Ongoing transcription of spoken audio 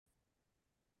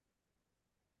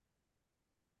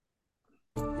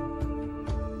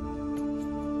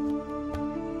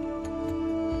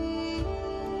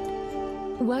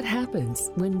What happens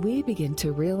when we begin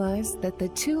to realize that the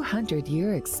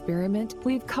 200-year experiment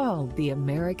we've called the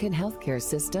American healthcare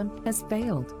system has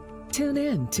failed? Tune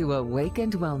in to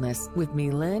Awakened Wellness with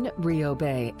Mylaine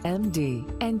Riobe,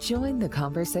 MD, and join the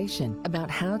conversation about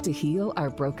how to heal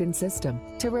our broken system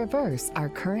to reverse our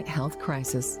current health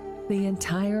crisis. The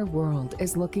entire world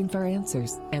is looking for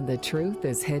answers, and the truth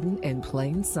is hidden in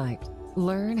plain sight.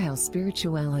 Learn how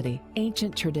spirituality,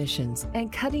 ancient traditions,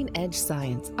 and cutting-edge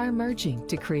science are merging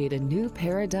to create a new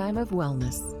paradigm of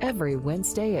wellness every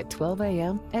Wednesday at 12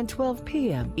 a.m. and 12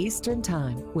 p.m. Eastern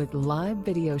Time, with live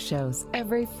video shows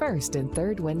every first and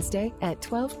third Wednesday at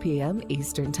 12 p.m.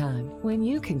 Eastern Time, when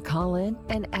you can call in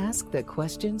and ask the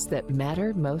questions that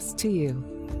matter most to you.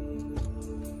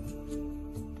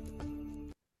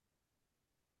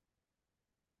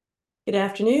 Good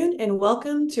afternoon and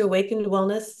welcome to Awakened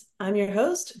Wellness. I'm your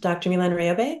host, Dr. Mylaine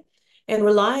Riobe, and we're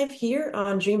live here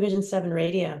on Dream Vision 7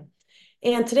 Radio.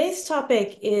 And today's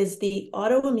topic is the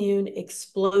autoimmune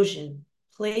explosion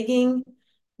plaguing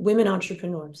women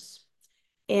entrepreneurs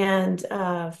and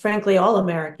frankly, all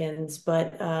Americans,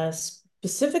 but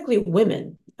specifically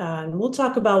women. And we'll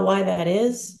talk about why that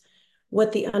is,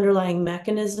 what the underlying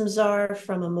mechanisms are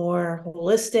from a more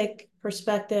holistic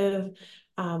perspective.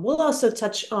 We'll also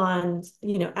touch on,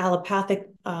 allopathic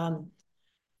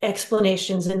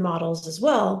explanations and models as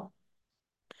well.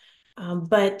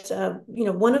 But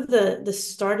one of the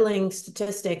startling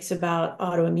statistics about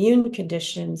autoimmune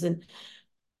conditions, and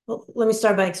well, let me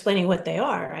start by explaining what they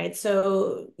are, right?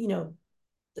 So,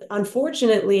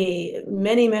 unfortunately,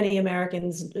 many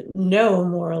Americans know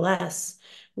more or less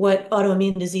what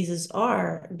autoimmune diseases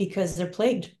are because they're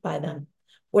plagued by them,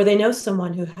 or they know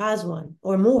someone who has one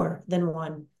or more than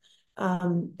one.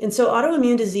 And so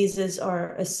autoimmune diseases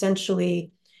are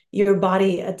essentially your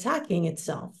body attacking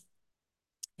itself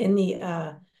in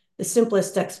the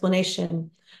simplest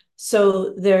explanation.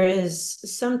 So there is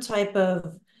some type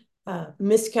of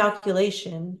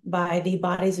miscalculation by the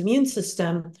body's immune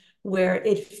system where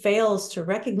it fails to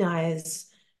recognize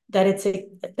that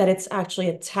it's actually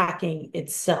attacking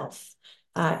itself.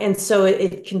 And so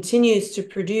it continues to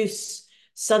produce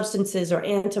substances or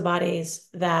antibodies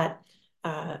that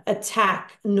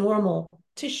attack normal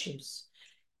tissues.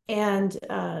 And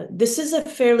this is a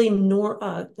fairly new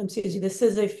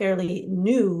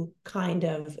kind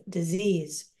of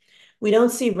disease. We don't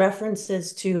see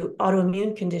references to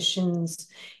autoimmune conditions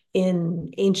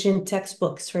in ancient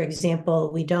textbooks, for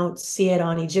example. We don't see it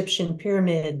on Egyptian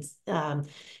pyramids,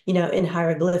 in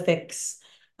hieroglyphics.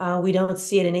 We don't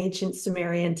see it in ancient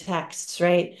Sumerian texts,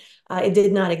 right? It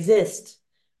did not exist.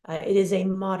 It is a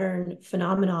modern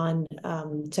phenomenon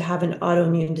to have an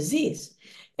autoimmune disease.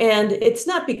 And it's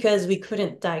not because we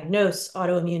couldn't diagnose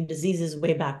autoimmune diseases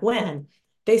way back when.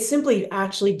 They simply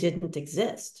actually didn't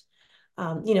exist.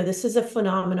 This is a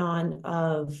phenomenon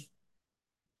of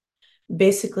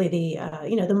basically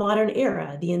the modern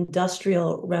era, the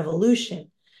Industrial Revolution.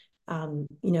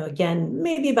 Again,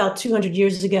 maybe about 200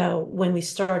 years ago when we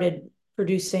started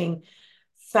producing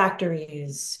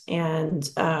factories and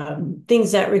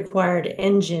things that required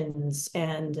engines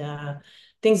and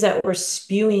things that were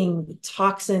spewing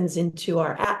toxins into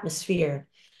our atmosphere.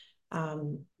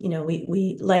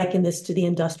 We liken this to the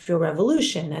Industrial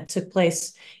Revolution that took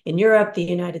place in Europe, the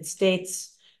United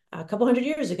States, a couple hundred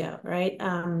years ago, right?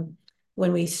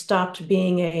 When we stopped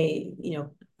being a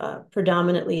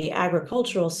predominantly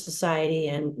agricultural society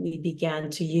and we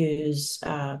began to use,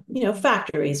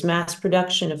 factories, mass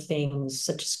production of things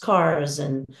such as cars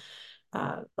and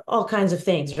all kinds of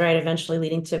things, right? Eventually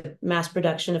leading to mass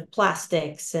production of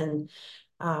plastics and,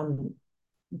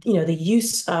 the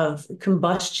use of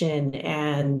combustion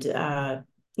and,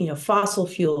 fossil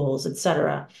fuels, et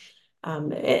cetera.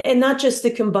 And not just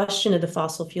the combustion of the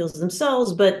fossil fuels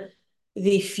themselves, but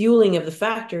the fueling of the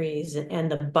factories and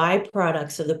the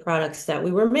byproducts of the products that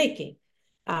we were making.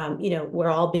 We're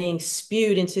all being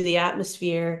spewed into the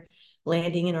atmosphere,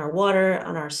 landing in our water,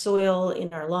 on our soil,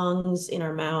 in our lungs, in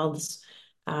our mouths.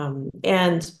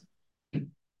 And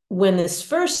when this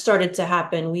first started to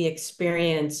happen, we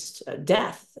experienced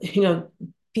death.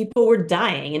 People were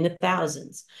dying in the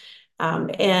thousands.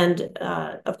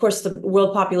 Of course, the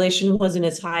world population wasn't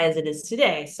as high as it is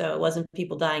today. So it wasn't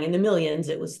people dying in the millions,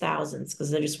 it was thousands because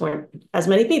there just weren't as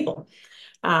many people.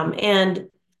 And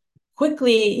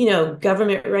quickly,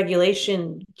 government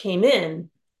regulation came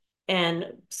in and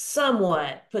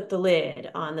somewhat put the lid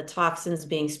on the toxins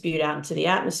being spewed out into the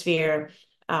atmosphere,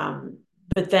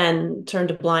 but then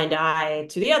turned a blind eye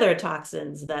to the other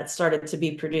toxins that started to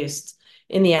be produced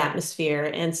in the atmosphere.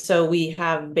 And so we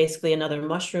have basically another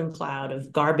mushroom cloud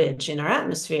of garbage in our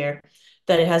atmosphere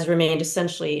that it has remained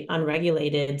essentially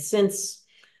unregulated since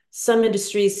some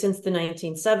industries since the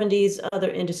 1970s, other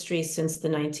industries since the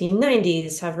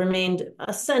 1990s have remained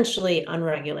essentially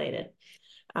unregulated.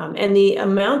 And the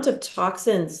amount of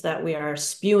toxins that we are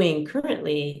spewing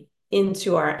currently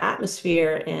into our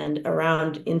atmosphere and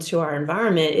around into our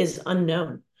environment is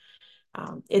unknown.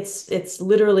 It's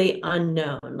literally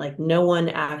unknown, like no one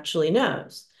actually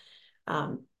knows.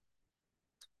 Um,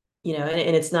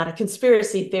 and it's not a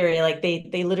conspiracy theory, like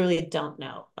they literally don't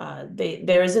know.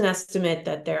 There is an estimate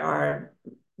that there are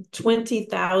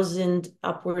 20,000,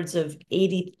 upwards of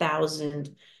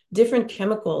 80,000 different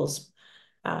chemicals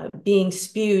being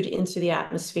spewed into the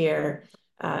atmosphere,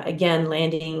 again,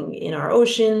 landing in our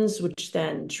oceans, which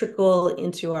then trickle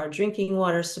into our drinking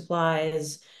water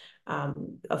supplies,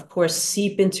 of course,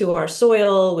 seep into our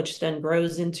soil, which then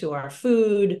grows into our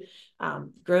food,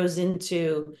 grows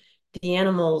into the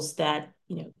animals that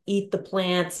eat the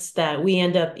plants that we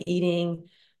end up eating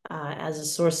as a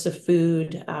source of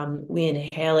food. We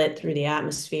inhale it through the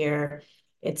atmosphere,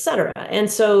 et cetera.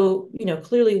 And so,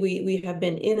 clearly we have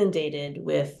been inundated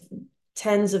with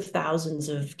tens of thousands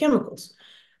of chemicals.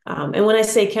 And when I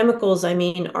say chemicals, I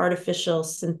mean artificial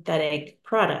synthetic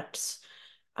products.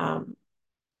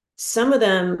 Some of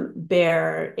them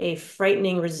bear a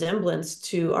frightening resemblance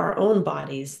to our own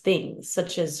bodies, things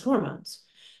such as hormones.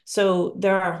 So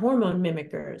there are hormone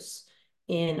mimickers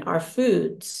in our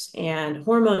foods and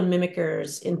hormone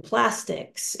mimickers in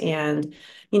plastics. And,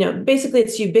 basically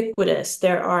it's ubiquitous.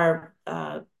 There are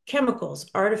chemicals,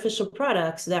 artificial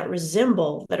products that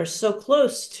are so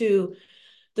close to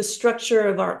the structure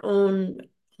of our own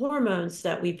hormones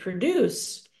that we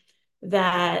produce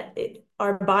that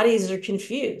our bodies are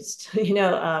confused,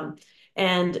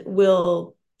 and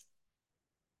will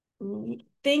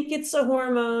think it's a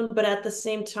hormone, but at the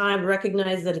same time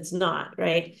recognize that it's not,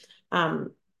 right?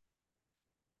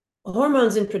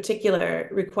 Hormones in particular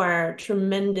require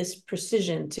tremendous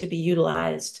precision to be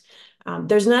utilized.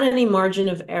 There's not any margin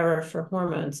of error for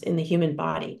hormones in the human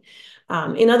body.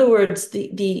 In other words,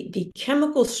 the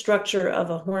chemical structure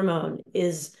of a hormone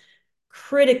is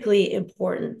critically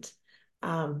important,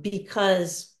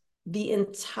 because the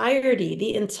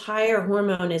entire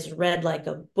hormone is read like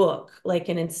a book, like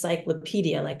an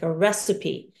encyclopedia, like a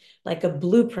recipe, like a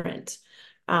blueprint.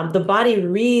 The body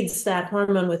reads that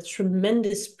hormone with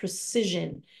tremendous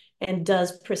precision and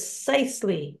does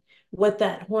precisely what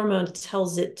that hormone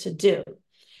tells it to do.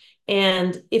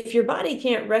 And if your body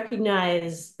can't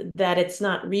recognize that it's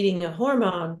not reading a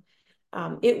hormone,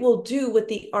 it will do what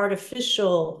the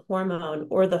artificial hormone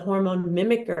or the hormone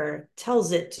mimicker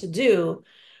tells it to do,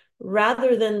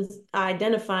 rather than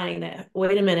identifying that,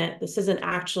 wait a minute, this isn't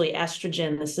actually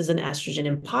estrogen, this is an estrogen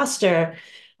imposter.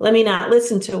 Let me not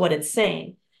listen to what it's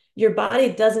saying. Your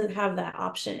body doesn't have that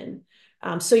option.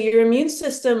 So your immune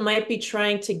system might be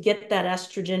trying to get that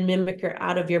estrogen mimicker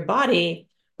out of your body,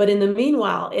 but in the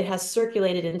meanwhile, it has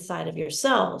circulated inside of your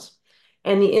cells.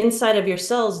 And the inside of your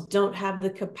cells don't have the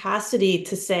capacity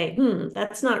to say,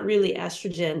 that's not really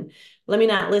estrogen. Let me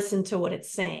not listen to what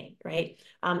it's saying, right?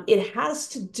 It has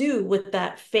to do what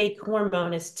that fake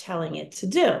hormone is telling it to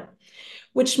do,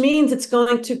 which means it's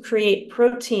going to create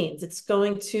proteins. It's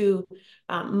going to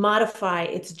modify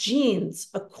its genes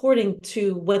according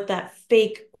to what that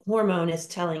fake hormone is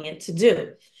telling it to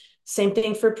do. Same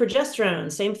thing for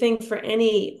progesterone, same thing for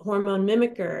any hormone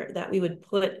mimicker that we would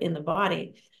put in the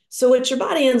body. So what your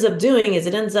body ends up doing is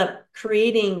it ends up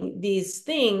creating these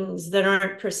things that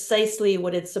aren't precisely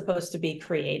what it's supposed to be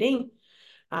creating,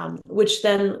 which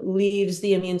then leaves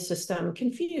the immune system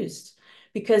confused,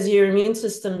 because your immune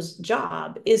system's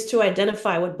job is to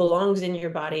identify what belongs in your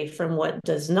body from what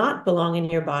does not belong in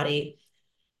your body,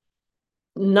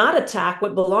 not attack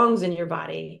what belongs in your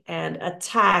body, and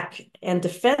attack and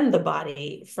defend the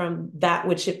body from that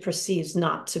which it perceives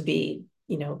not to be,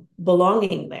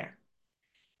 belonging there.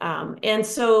 And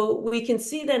so we can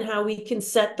see then how we can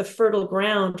set the fertile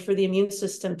ground for the immune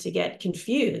system to get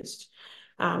confused,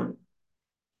 from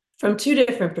two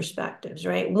different perspectives,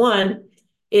 right? One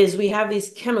is we have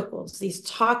these chemicals, these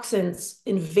toxins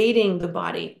invading the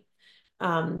body,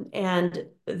 and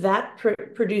that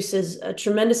produces a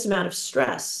tremendous amount of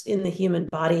stress in the human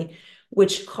body,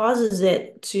 which causes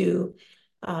it to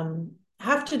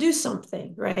have to do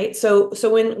something, right? So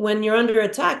when you're under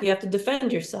attack, you have to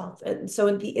defend yourself. And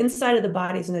so the inside of the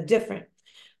body is no different.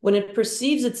 When it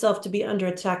perceives itself to be under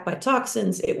attack by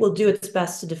toxins, it will do its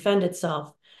best to defend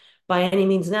itself by any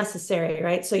means necessary,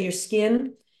 right? So your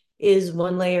skin is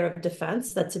one layer of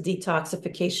defense. That's a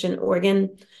detoxification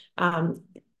organ.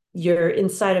 Your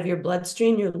inside of your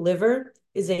bloodstream, your liver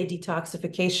is a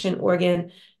detoxification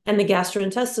organ, and the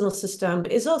gastrointestinal system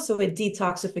is also a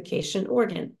detoxification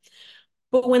organ.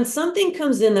 But when something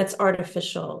comes in that's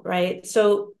artificial, right?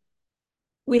 So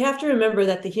we have to remember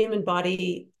that the human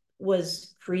body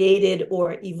was created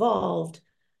or evolved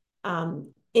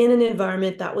in an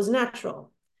environment that was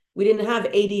natural. We didn't have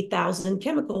 80,000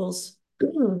 chemicals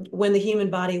when the human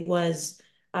body was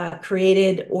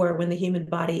created or when the human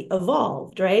body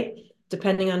evolved, right?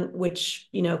 Depending on which,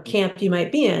 camp you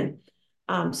might be in.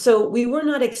 So we were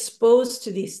not exposed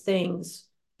to these things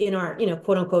in our,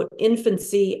 quote unquote,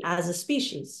 infancy as a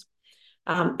species.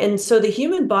 And so the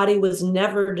human body was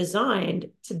never designed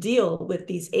to deal with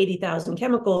these 80,000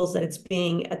 chemicals that it's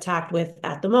being attacked with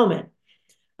at the moment.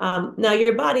 Now,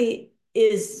 your body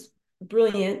is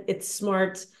brilliant, it's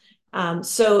smart.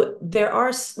 So there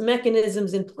are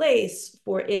mechanisms in place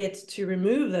for it to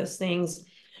remove those things.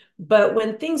 But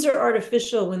when things are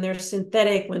artificial, when they're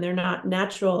synthetic, when they're not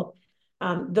natural,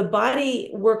 the body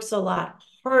works a lot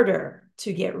harder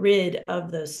to get rid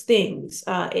of those things.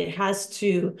 It has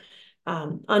to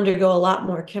undergo a lot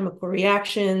more chemical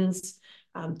reactions,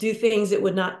 do things it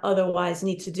would not otherwise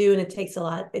need to do. And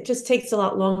it just takes a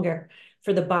lot longer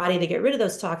for the body to get rid of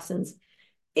those toxins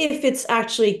if it's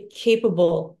actually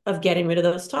capable of getting rid of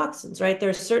those toxins, right? There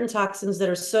are certain toxins that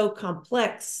are so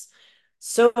complex,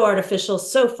 so artificial,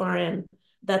 so foreign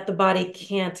that the body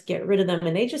can't get rid of them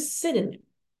and they just sit in there,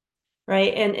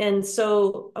 right? And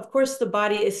so, of course, the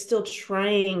body is still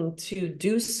trying to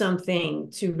do something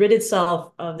to rid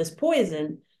itself of this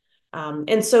poison.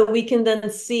 And so we can then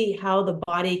see how the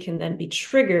body can then be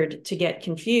triggered to get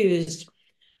confused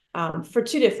for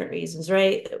two different reasons,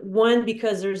 right? One,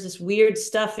 because there's this weird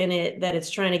stuff in it that it's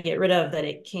trying to get rid of that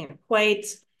it can't quite.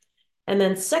 And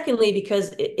then secondly,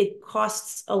 because it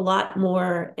costs a lot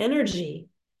more energy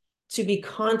to be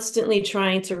constantly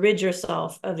trying to rid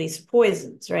yourself of these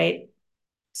poisons, right?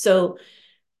 So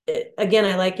again,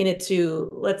 I liken it to,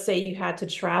 let's say you had to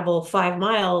travel 5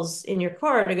 miles in your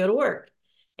car to go to work.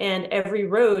 And every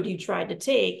road you tried to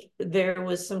take, there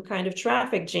was some kind of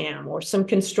traffic jam or some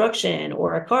construction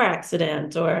or a car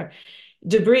accident or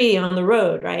debris on the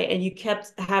road, right? And you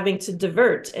kept having to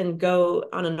divert and go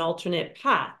on an alternate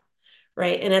path,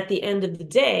 right? And at the end of the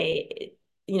day,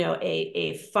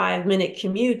 a 5 minute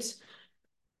commute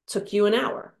took you an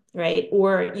hour, right?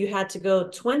 Or you had to go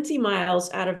 20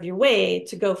 miles out of your way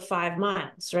to go 5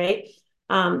 miles, right?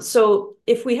 So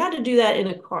if we had to do that in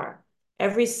a car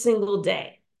every single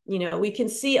day, we can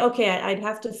see, okay, I'd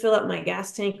have to fill up my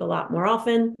gas tank a lot more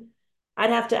often. I'd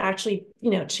have to actually,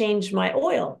 change my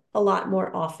oil a lot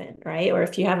more often, right? Or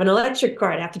if you have an electric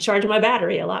car, I'd have to charge my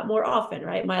battery a lot more often,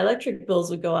 right? My electric bills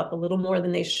would go up a little more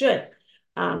than they should.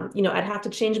 I'd have to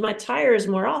change my tires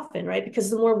more often, right? Because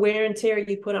the more wear and tear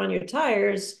you put on your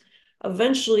tires,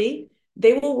 eventually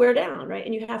they will wear down, right?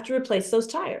 And you have to replace those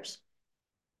tires.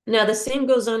 Now, the same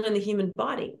goes on in the human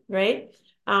body, right?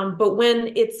 But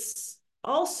when it's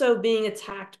also being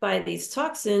attacked by these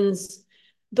toxins,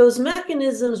 those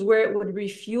mechanisms where it would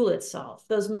refuel itself,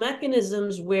 those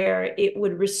mechanisms where it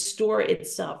would restore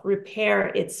itself, repair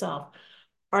itself,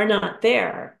 are not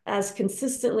there as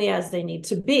consistently as they need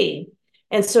to be.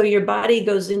 And so your body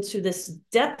goes into this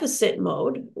deficit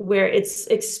mode where it's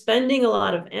expending a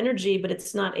lot of energy, but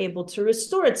it's not able to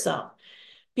restore itself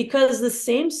because the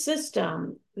same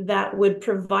system that would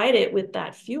provide it with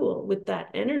that fuel, with that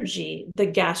energy, the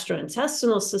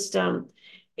gastrointestinal system,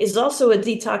 is also a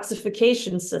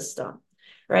detoxification system,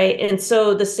 right? And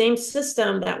so the same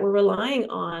system that we're relying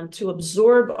on to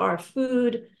absorb our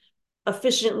food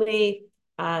efficiently,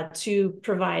 to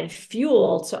provide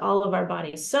fuel to all of our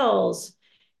body cells,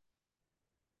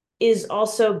 is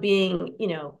also being,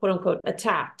 quote unquote,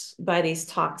 attacked by these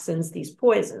toxins, these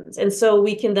poisons. And so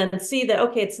we can then see that,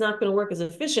 okay, it's not going to work as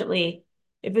efficiently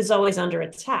if it's always under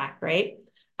attack, right?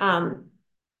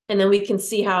 And then we can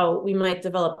see how we might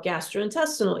develop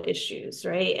gastrointestinal issues,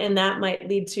 right? And that might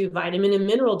lead to vitamin and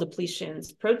mineral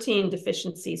depletions, protein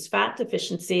deficiencies, fat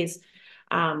deficiencies,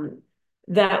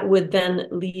 that would then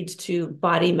lead to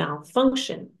body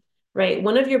malfunction, right?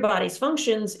 One of your body's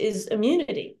functions is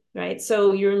immunity, right?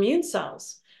 So your immune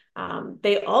cells,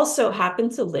 they also happen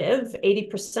to live,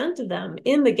 80% of them,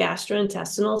 in the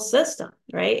gastrointestinal system,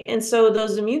 right? And so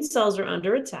those immune cells are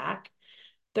under attack.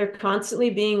 They're constantly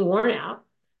being worn out,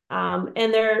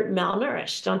 and they're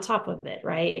malnourished on top of it,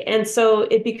 right? And so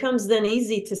it becomes then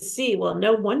easy to see, well,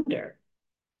 no wonder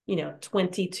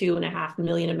 22.5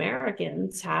 million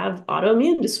Americans have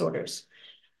autoimmune disorders.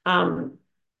 And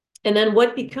then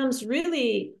what becomes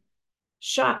really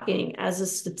shocking as a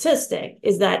statistic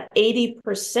is that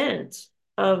 80%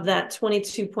 of that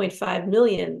 22.5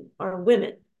 million are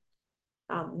women.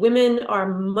 Women are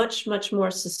much, much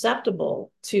more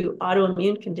susceptible to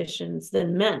autoimmune conditions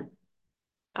than men.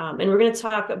 And we're going to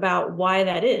talk about why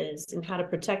that is and how to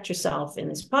protect yourself in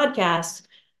this podcast.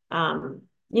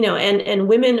 And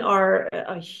women are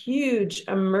a huge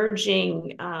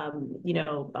emerging,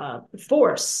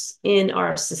 force in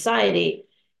our society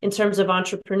in terms of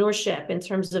entrepreneurship, in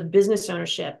terms of business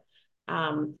ownership.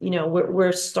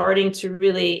 We're starting to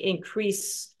really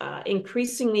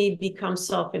increasingly become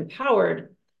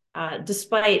self-empowered,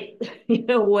 despite,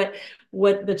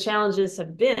 what the challenges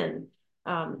have been.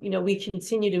 We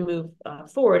continue to move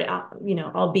forward,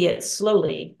 albeit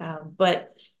slowly,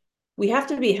 but we have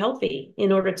to be healthy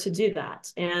in order to do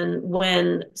that. And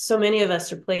when so many of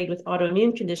us are plagued with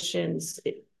autoimmune conditions,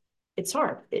 it's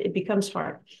hard. It becomes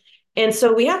hard. And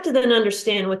so we have to then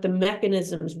understand what the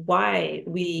mechanisms why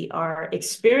we are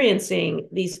experiencing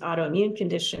these autoimmune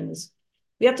conditions.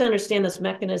 We have to understand those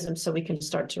mechanisms so we can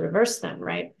start to reverse them,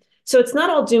 right? So it's not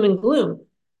all doom and gloom.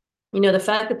 The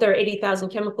fact that there are 80,000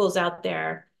 chemicals out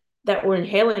there that we're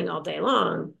inhaling all day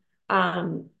long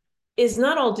is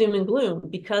not all doom and gloom,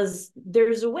 because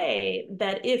there's a way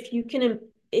that if you can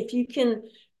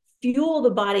fuel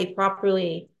the body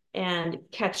properly and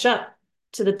catch up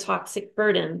to the toxic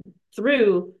burden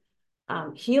through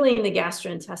healing the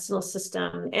gastrointestinal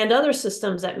system and other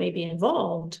systems that may be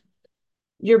involved,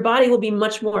 your body will be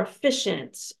much more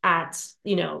efficient at,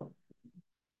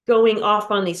 going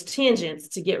off on these tangents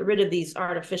to get rid of these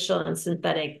artificial and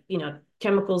synthetic,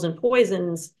 chemicals and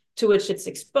poisons to which it's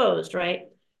exposed, right?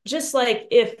 Just like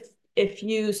if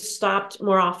you stopped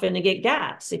more often to get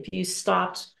gas, if you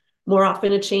stopped more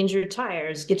often to change your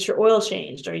tires, get your oil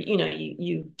changed, or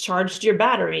you charged your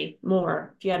battery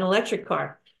more if you had an electric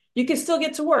car, you could still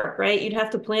get to work, right? You'd have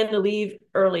to plan to leave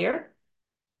earlier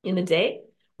in the day,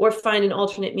 or find an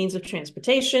alternate means of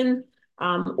transportation,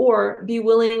 or be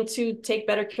willing to take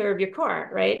better care of your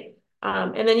car, right?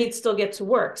 And then you'd still get to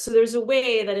work. So there's a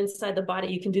way that inside the body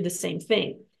you can do the same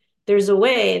thing. There's a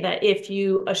way that if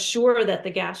you assure that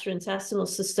the gastrointestinal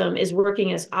system is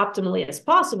working as optimally as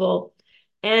possible,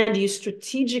 and you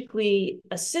strategically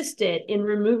assist it in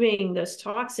removing those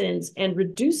toxins and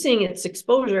reducing its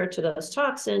exposure to those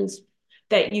toxins,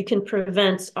 that you can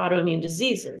prevent autoimmune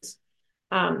diseases.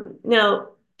 Now,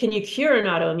 can you cure an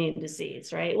autoimmune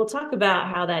disease, right? We'll talk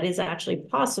about how that is actually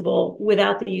possible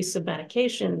without the use of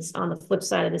medications on the flip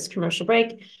side of this commercial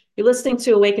break. You're listening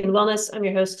to Awakened Wellness. I'm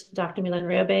your host, Dr. Mylaine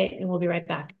Riobe, and we'll be right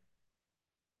back.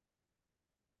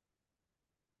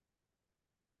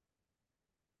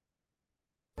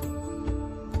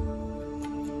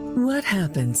 What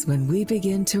happens when we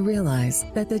begin to realize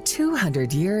that the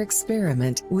 200-year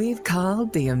experiment we've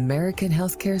called the American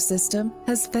healthcare system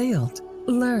has failed?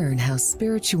 Learn how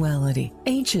spirituality,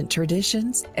 ancient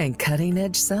traditions, and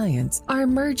cutting-edge science are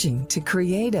merging to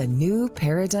create a new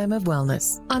paradigm of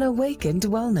wellness on Awakened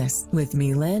Wellness with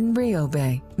Mylaine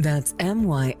Riobe. That's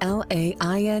MYLAINE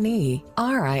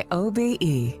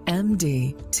RIOBE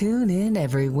MD. Tune in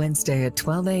every Wednesday at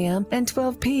 12 a.m. and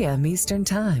 12 p.m. Eastern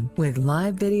Time with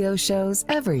live video shows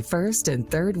every first and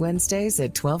third Wednesdays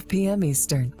at 12 p.m.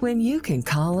 Eastern, when you can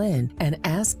call in and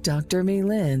ask Dr.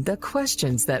 Mylaine the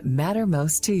questions that matter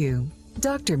most to you.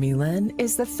 Dr. Mylaine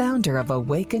is the founder of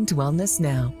Awakened Wellness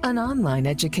Now, an online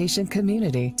education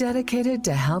community dedicated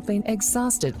to helping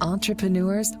exhausted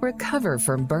entrepreneurs recover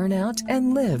from burnout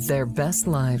and live their best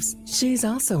lives. She's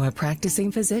also a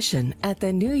practicing physician at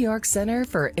the New York Center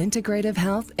for Integrative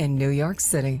Health in New York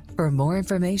City. For more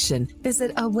information,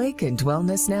 visit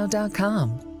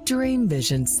awakenedwellnessnow.com. Dream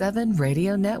Vision 7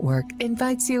 Radio Network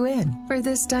invites you in for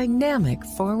this dynamic,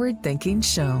 forward-thinking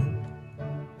show.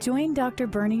 Join Dr.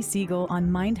 Bernie Siegel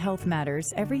on Mind Health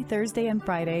Matters every Thursday and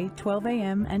Friday, 12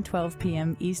 a.m. and 12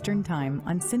 p.m. Eastern Time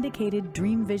on syndicated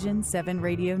Dream Vision 7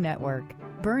 Radio Network.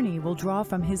 Bernie will draw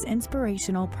from his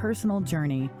inspirational personal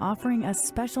journey, offering us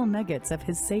special nuggets of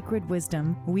his sacred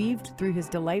wisdom weaved through his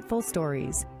delightful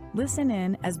stories. Listen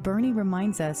in as Bernie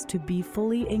reminds us to be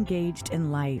fully engaged in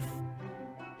life.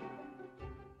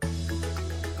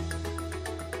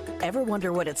 Ever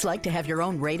wonder what it's like to have your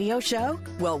own radio show?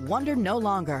 Well, wonder no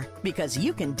longer, because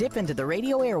you can dip into the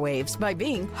radio airwaves by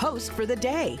being host for the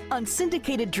day on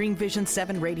syndicated Dream Vision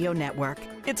 7 Radio Network.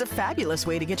 It's a fabulous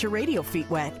way to get your radio feet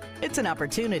wet. It's an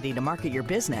opportunity to market your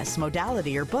business,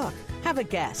 modality, or book. Have a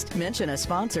guest, mention a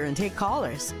sponsor, and take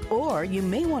callers. Or you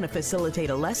may want to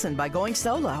facilitate a lesson by going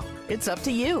solo. It's up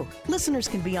to you. Listeners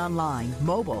can be online,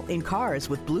 mobile, in cars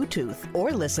with Bluetooth,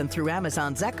 or listen through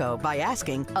Amazon's Echo by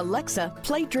asking, Alexa,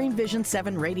 play Dream Vision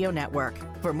 7 Radio Network.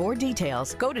 For more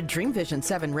details, go to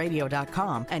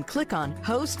dreamvision7radio.com and click on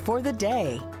Host for the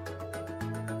Day.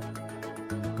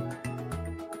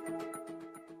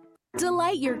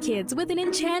 Delight your kids with an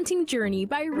enchanting journey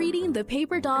by reading the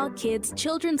Paper Doll Kids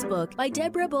children's book by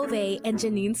Deborah Beauvais and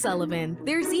Janine Sullivan.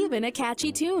 There's even a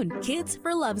catchy tune, Kids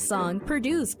for Love Song,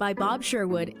 produced by Bob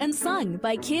Sherwood and sung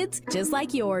by kids just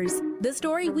like yours. The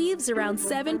story weaves around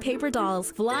 7 paper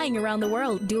dolls flying around the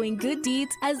world doing good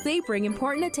deeds as they bring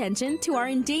important attention to our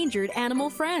endangered animal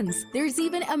friends. There's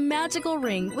even a magical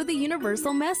ring with a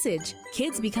universal message.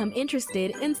 Kids become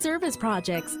interested in service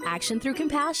projects, action through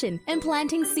compassion, and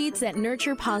planting seeds that nurture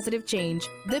positive change.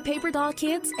 The Paper Doll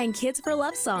Kids and Kids for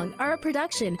Love Song are a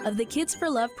production of the Kids for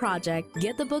Love Project.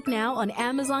 Get the book now on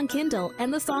Amazon Kindle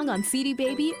and the song on CD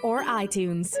Baby or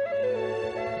iTunes.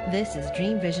 This is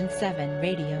Dream Vision 7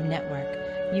 Radio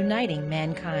Network, uniting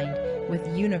mankind with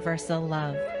universal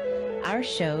love. Our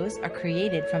shows are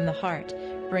created from the heart,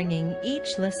 bringing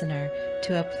each listener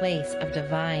to a place of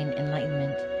divine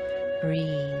enlightenment.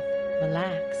 Breathe,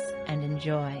 relax, and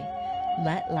enjoy.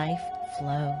 Let life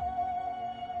flow.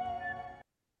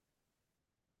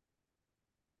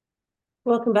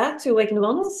 Welcome back to Awaken to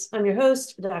Wellness. I'm your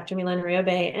host, Dr. Mylaine Riobe,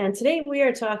 and today we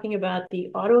are talking about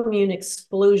the autoimmune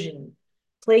explosion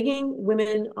plaguing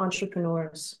women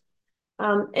entrepreneurs.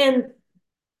 And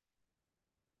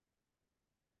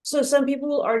so some people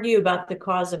will argue about the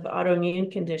cause of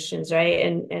autoimmune conditions,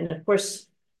 right? And of course,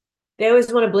 they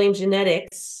always want to blame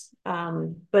genetics,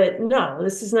 but no,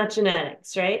 this is not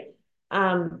genetics, right?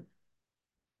 8%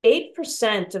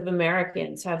 of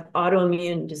Americans have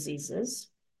autoimmune diseases.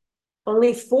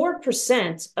 Only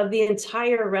 4% of the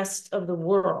entire rest of the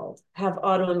world have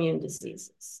autoimmune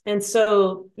diseases. And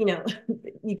so,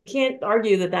 you can't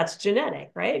argue that that's genetic,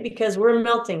 right? Because we're a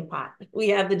melting pot. We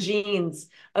have the genes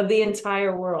of the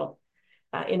entire world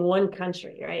in one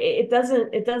country, right? It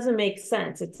doesn't make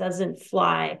sense. It doesn't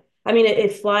fly. I mean,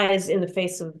 it flies in the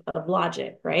face of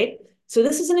logic, right? So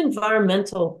this is an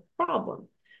environmental problem.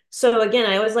 So again,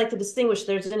 I always like to distinguish,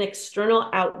 there's an external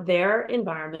out there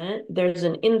environment, there's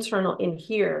an internal in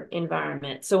here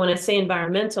environment. So when I say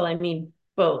environmental, I mean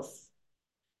both.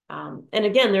 And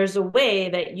again, there's a way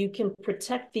that you can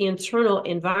protect the internal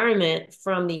environment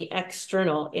from the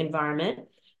external environment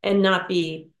and not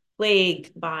be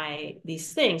plagued by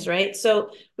these things, right?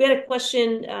 So we had a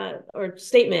question or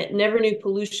statement, never knew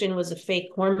pollution was a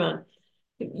fake hormone.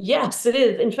 Yes, it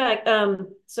is. In fact,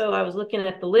 so I was looking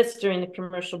at the list during the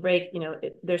commercial break.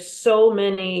 There's so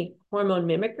many hormone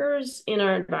mimickers in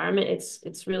our environment.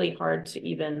 It's really hard to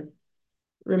even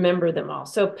remember them all.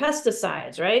 So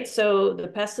pesticides, right? So the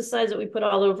pesticides that we put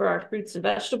all over our fruits and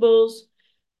vegetables,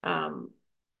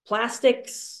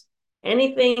 plastics,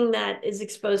 anything that is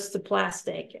exposed to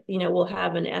plastic, will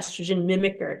have an estrogen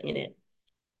mimicker in it.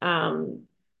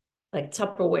 Like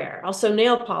Tupperware, also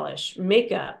nail polish,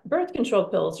 makeup, birth control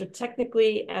pills are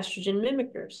technically estrogen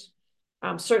mimickers.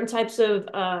 Certain types of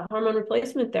hormone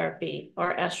replacement therapy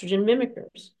are estrogen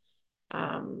mimickers.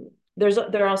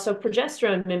 There are also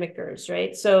progesterone mimickers,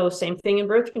 right? So same thing in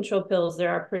birth control pills. There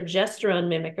are progesterone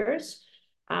mimickers.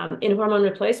 In hormone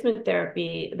replacement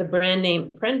therapy, the brand name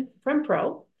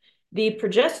Prempro, the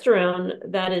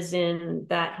progesterone that is in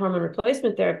that hormone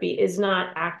replacement therapy is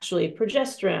not actually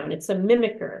progesterone. It's a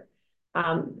mimicker.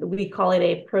 We call it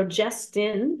a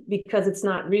progestin because it's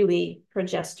not really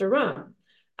progesterone.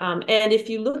 And if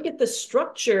you look at the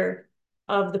structure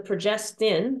of the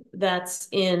progestin that's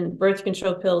in birth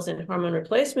control pills and hormone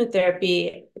replacement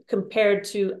therapy compared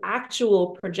to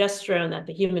actual progesterone that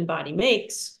the human body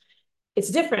makes,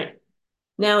 it's different.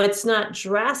 Now, it's not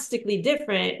drastically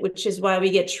different, which is why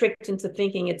we get tricked into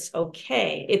thinking it's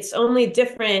okay. It's only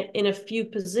different in a few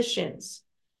positions.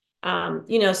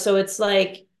 So it's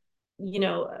like,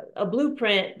 a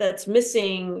blueprint that's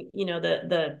missing,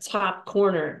 the top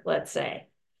corner, let's say.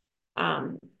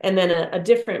 And then a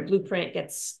different blueprint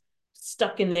gets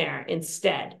stuck in there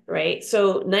instead, right?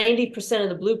 So 90% of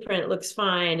the blueprint looks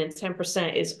fine and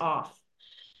 10% is off.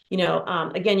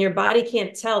 Again, your body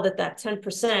can't tell that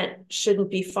 10% shouldn't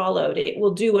be followed. It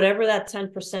will do whatever that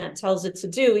 10% tells it to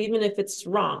do, even if it's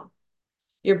wrong.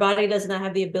 Your body does not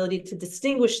have the ability to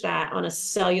distinguish that on a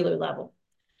cellular level.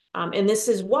 And this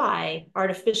is why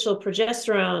artificial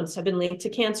progesterones have been linked to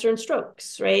cancer and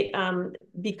strokes, right?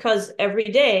 Because every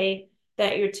day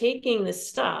that you're taking this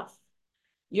stuff,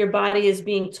 your body is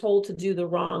being told to do the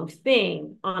wrong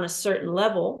thing on a certain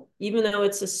level, even though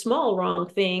it's a small wrong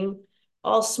thing.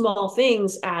 All small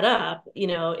things add up,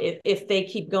 if they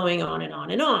keep going on and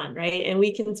on and on, right? And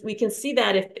we can see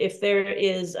that if there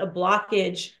is a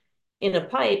blockage in a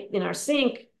pipe in our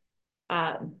sink,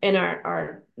 and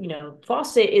our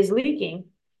faucet is leaking,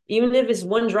 even if it's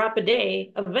one drop a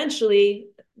day, eventually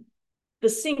the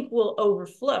sink will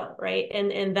overflow, right?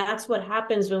 And that's what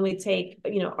happens when we take,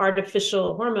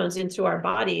 artificial hormones into our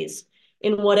bodies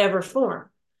in whatever form.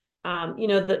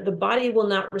 The body will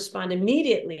not respond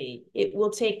immediately. It will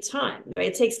take time, right?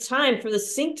 It takes time for the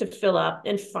sink to fill up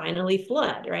and finally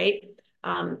flood, right?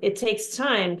 It takes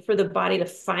time for the body to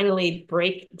finally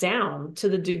break down to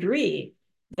the degree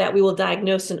that we will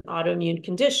diagnose an autoimmune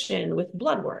condition with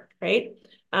blood work, right?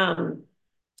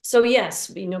 So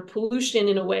yes, pollution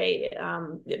in a way,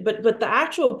 but the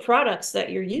actual products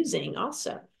that you're using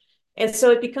also. And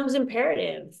so it becomes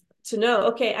imperative to know,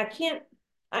 okay,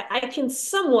 I can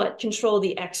somewhat control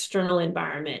the external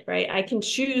environment, right? I can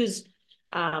choose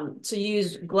to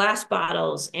use glass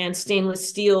bottles and stainless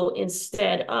steel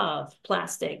instead of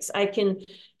plastics. I can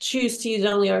choose to use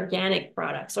only organic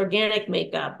products, organic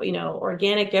makeup,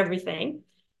 organic everything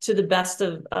to the best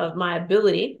of my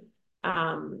ability.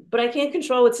 But I can't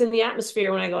control what's in the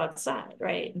atmosphere when I go outside,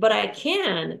 right? But I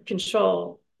can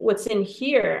control what's in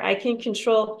here. I can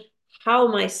control how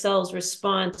my cells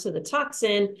respond to the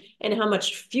toxin and how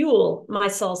much fuel my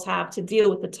cells have to deal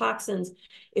with the toxins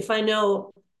if I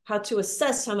know how to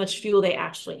assess how much fuel they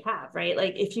actually have, right?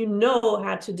 Like if you know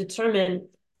how to determine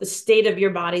the state of your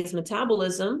body's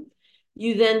metabolism,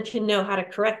 you then can know how to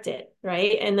correct it,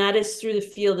 right? And that is through the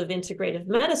field of integrative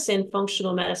medicine,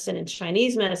 functional medicine, and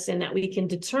Chinese medicine that we can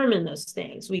determine those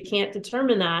things. We can't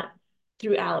determine that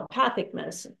through allopathic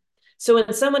medicine. So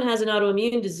when someone has an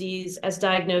autoimmune disease as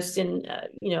diagnosed in,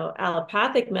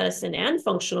 allopathic medicine and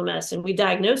functional medicine, we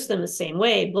diagnose them the same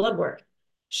way, blood work,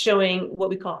 showing what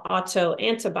we call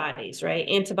autoantibodies, right?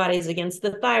 Antibodies against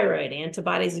the thyroid,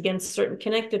 antibodies against certain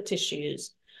connective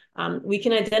tissues. We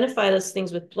can identify those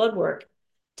things with blood work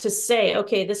to say,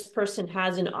 okay, this person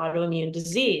has an autoimmune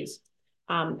disease.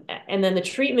 And then the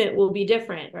treatment will be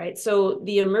different, right? So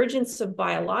the emergence of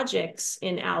biologics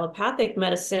in allopathic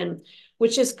medicine,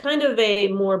 which is kind of a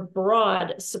more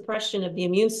broad suppression of the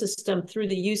immune system through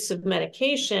the use of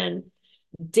medication,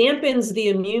 dampens the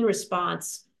immune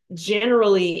response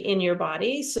generally in your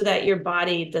body so that your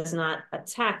body does not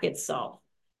attack itself.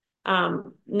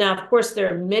 Now, of course,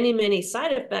 there are many, many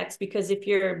side effects because if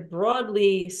you're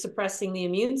broadly suppressing the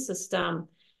immune system,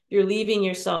 you're leaving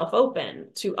yourself open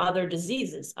to other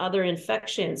diseases, other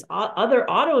infections, other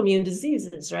autoimmune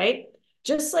diseases, right?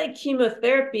 Just like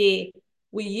chemotherapy,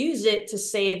 we use it to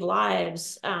save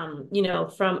lives,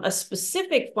 from a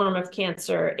specific form of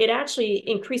cancer. It actually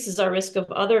increases our risk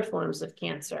of other forms of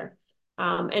cancer.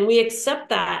 And we accept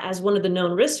that as one of the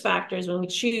known risk factors when we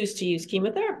choose to use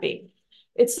chemotherapy.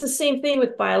 It's the same thing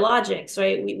with biologics,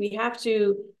 right? We have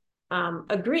to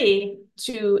agree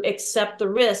to accept the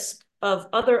risk of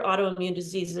other autoimmune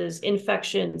diseases,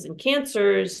 infections, and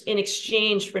cancers in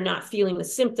exchange for not feeling the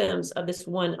symptoms of this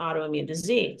one autoimmune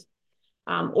disease,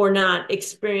 or not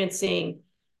experiencing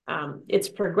its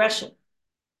progression,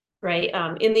 right?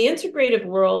 In the integrative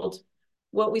world,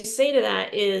 what we say to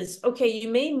that is, okay, you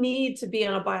may need to be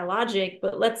on a biologic,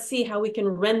 but let's see how we can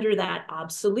render that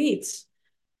obsolete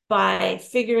by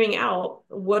figuring out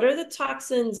what are the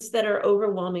toxins that are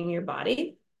overwhelming your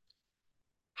body.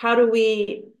 How do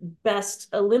we best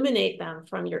eliminate them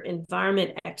from your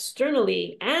environment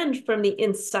externally and from the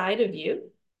inside of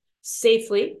you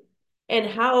safely? And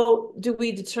how do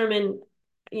we determine,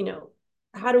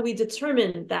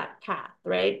 that path,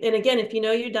 right? And again, if you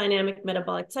know your dynamic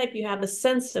metabolic type, you have a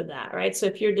sense of that, right? So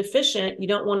if you're deficient, you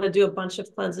don't want to do a bunch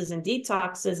of cleanses and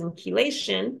detoxes and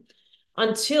chelation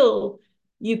until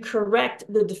you correct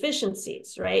the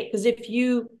deficiencies, right? Because if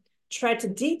you try to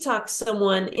detox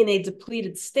someone in a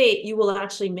depleted state, you will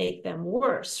actually make them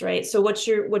worse, right? So what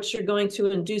you're going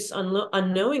to induce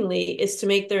unknowingly is to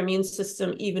make their immune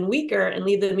system even weaker and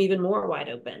leave them even more wide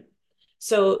open.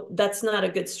 So that's not a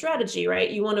good strategy,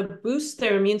 right? You want to boost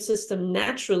their immune system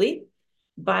naturally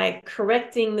by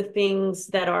correcting the things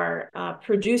that are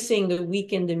producing the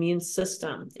weakened immune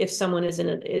system if someone is in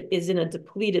a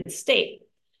depleted state.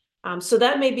 So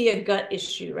that may be a gut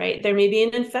issue, right? There may be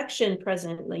an infection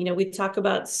present. We talk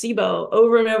about SIBO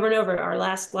over and over and over. Our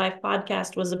last live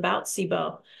podcast was about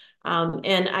SIBO.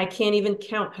 And I can't even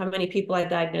count how many people I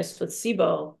diagnosed with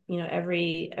SIBO,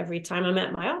 every time I'm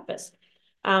at my office.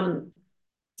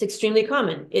 It's extremely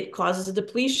common. It causes a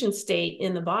depletion state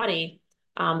in the body,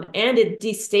 and it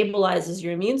destabilizes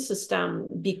your immune system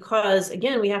because,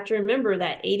 again, we have to remember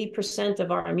that 80% of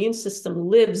our immune system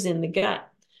lives in the gut.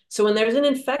 So when there's an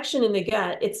infection in the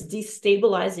gut, it's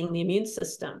destabilizing the immune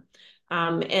system,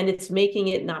 and it's making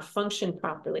it not function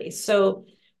properly. So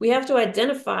we have to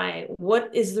identify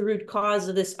what is the root cause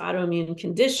of this autoimmune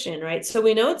condition, right? So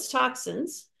we know it's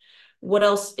toxins. What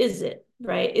else is it,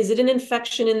 right? Is it an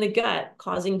infection in the gut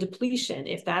causing depletion?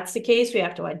 If that's the case, we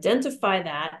have to identify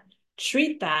that,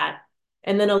 treat that,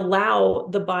 and then allow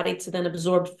the body to then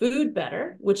absorb food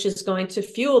better, which is going to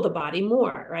fuel the body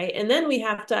more, right? And then we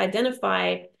have to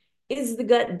identify, is the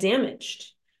gut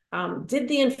damaged? Did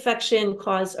the infection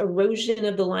cause erosion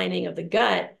of the lining of the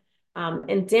gut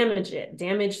and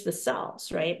damage the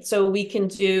cells, right? So we can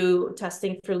do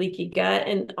testing for leaky gut.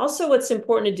 And also what's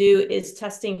important to do is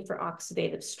testing for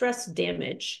oxidative stress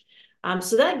damage.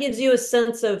 So that gives you a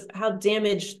sense of how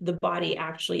damaged the body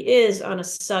actually is on a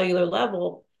cellular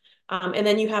level. And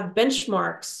then you have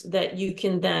benchmarks that you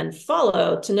can then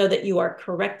follow to know that you are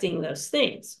correcting those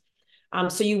things.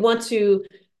 So you want to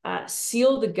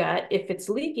seal the gut if it's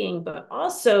leaking, but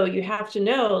also you have to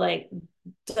know, like,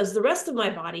 does the rest of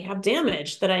my body have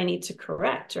damage that I need to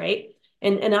correct, right?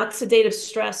 And an oxidative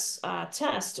stress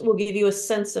test will give you a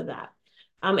sense of that.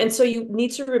 And so you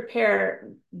need to repair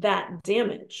that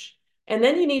damage. And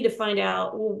then you need to find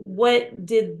out, well, what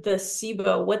did the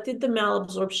SIBO, what did the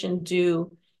malabsorption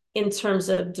do in terms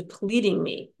of depleting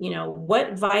me? You know,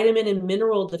 what vitamin and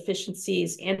mineral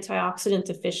deficiencies, antioxidant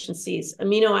deficiencies,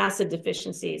 amino acid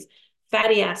deficiencies,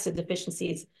 fatty acid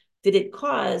deficiencies did it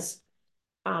cause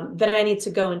that I need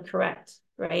to go and correct,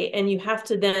 right? And you have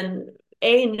to then,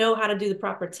 A, know how to do the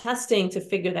proper testing to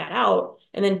figure that out,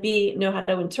 and then B, know how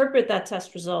to interpret that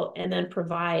test result and then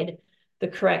provide the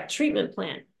correct treatment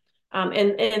plan.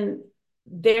 And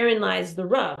therein lies the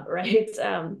rub, right?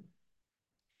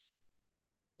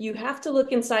 You have to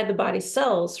look inside the body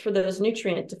cells for those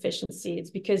nutrient deficiencies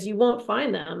because you won't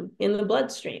find them in the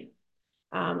bloodstream,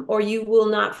 or you will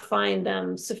not find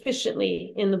them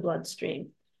sufficiently in the bloodstream,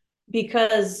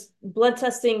 because blood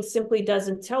testing simply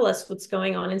doesn't tell us what's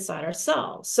going on inside our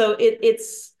cells. So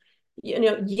it's, you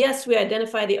know, yes, we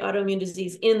identify the autoimmune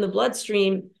disease in the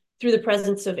bloodstream through the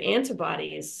presence of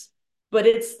antibodies, but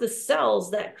it's the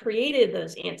cells that created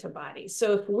those antibodies.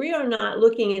 So if we are not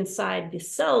looking inside the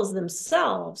cells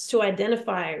themselves to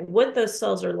identify what those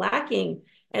cells are lacking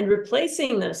and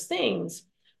replacing those things,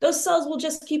 those cells will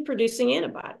just keep producing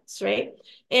antibodies, right?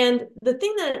 And the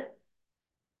thing that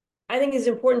I think is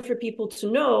important for people to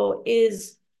know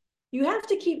is you have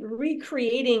to keep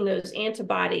recreating those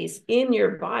antibodies in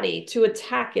your body to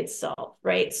attack itself,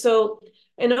 right? So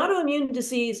an autoimmune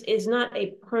disease is not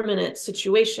a permanent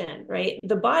situation, right?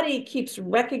 The body keeps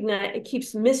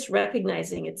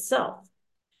misrecognizing itself.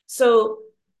 So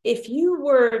if you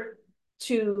were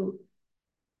to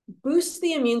boost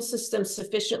the immune system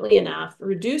sufficiently enough,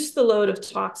 reduce the load of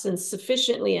toxins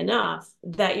sufficiently enough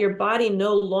that your body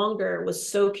no longer was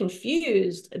so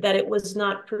confused that it was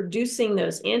not producing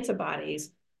those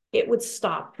antibodies, it would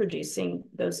stop producing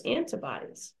those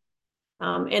antibodies.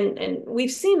 And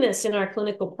we've seen this in our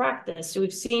clinical practice. So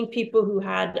we've seen people who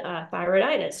had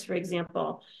thyroiditis, for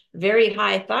example, very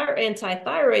high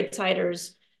anti-thyroid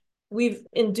titers. We've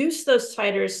induced those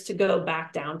titers to go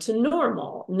back down to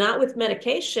normal, not with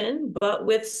medication, but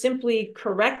with simply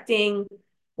correcting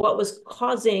what was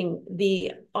causing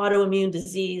the autoimmune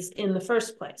disease in the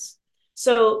first place.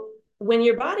 So when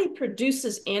your body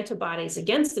produces antibodies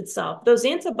against itself, those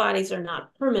antibodies are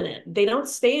not permanent. They don't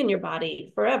stay in your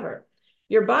body forever.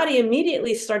 Your body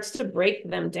immediately starts to break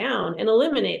them down and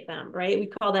eliminate them, right? We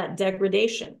call that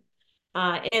degradation.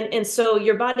 And so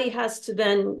your body has to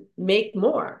then make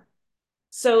more.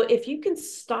 So if you can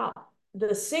stop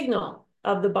the signal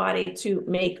of the body to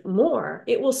make more,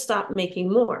 it will stop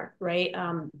making more, right?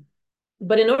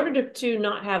 But in order to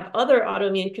not have other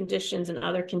autoimmune conditions and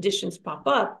other conditions pop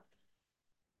up,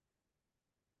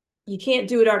 you can't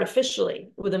do it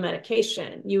artificially with a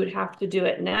medication. You would have to do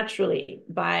it naturally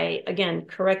by, again,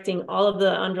 correcting all of the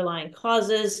underlying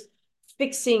causes,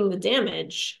 fixing the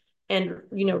damage, and,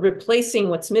 you know, replacing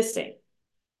what's missing.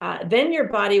 Then your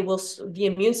body will, the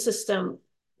immune system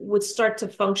would start to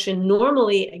function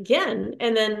normally again,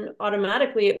 and then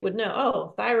automatically it would know,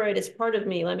 oh, thyroid is part of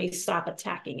me, let me stop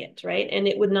attacking it, right? And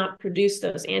it would not produce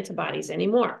those antibodies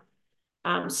anymore.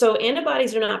 So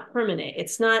antibodies are not permanent.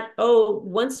 It's not, oh,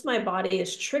 once my body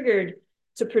is triggered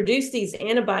to produce these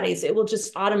antibodies, it will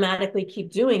just automatically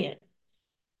keep doing it.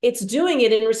 It's doing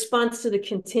it in response to the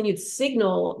continued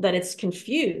signal that it's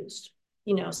confused.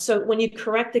 You know, so when you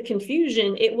correct the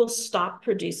confusion, it will stop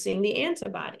producing the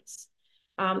antibodies.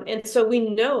 And so we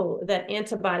know that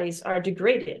antibodies are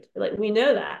degraded. Like, we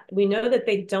know that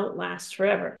they don't last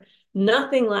forever.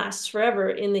 Nothing lasts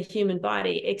forever in the human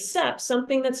body except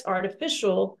something that's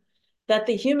artificial that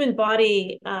the human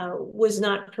body was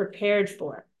not prepared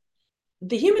for.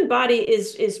 the human body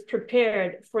is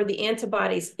prepared for the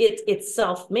antibodies it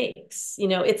itself makes.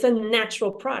 It's a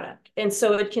natural product, and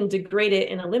so it can degrade it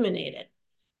and eliminate it.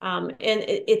 And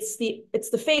it's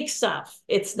the fake stuff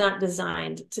it's not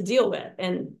designed to deal with,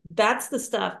 and that's the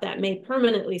stuff that may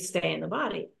permanently stay in the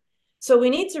body. So we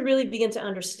need to really begin to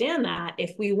understand that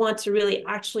if we want to really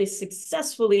actually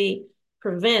successfully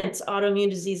prevent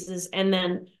autoimmune diseases and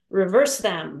then reverse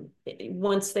them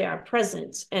once they are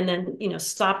present, and then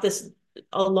stop this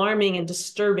alarming and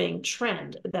disturbing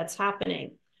trend that's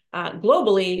happening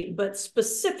globally, but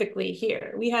specifically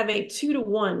here. We have a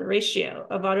 2-to-1 ratio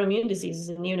of autoimmune diseases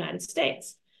in the United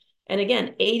States. And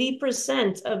again,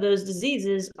 80% of those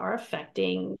diseases are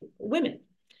affecting women.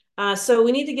 So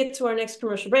we need to get to our next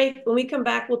commercial break. When we come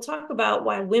back, we'll talk about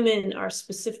why women are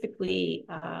specifically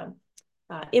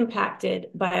impacted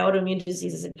by autoimmune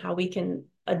diseases and how we can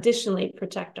additionally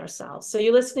protect ourselves. So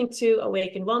you're listening to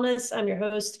Awaken Wellness. I'm your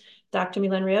host, Dr.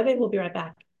 Mylaine Riobe. We'll be right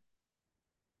back.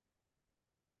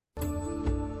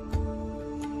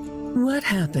 What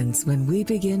happens when we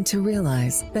begin to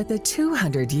realize that the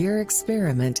 200-year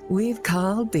experiment we've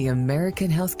called the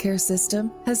American healthcare system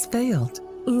has failed?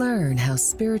 Learn how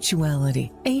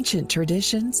spirituality, ancient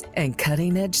traditions, and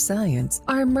cutting-edge science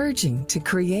are merging to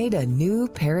create a new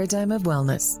paradigm of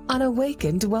wellness on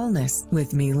Awakened Wellness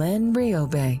with Mylaine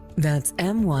Riobe. That's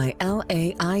MYLAINE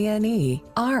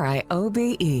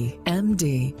RIOBE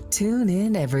MD. Tune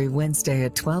in every Wednesday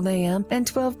at 12 a.m. and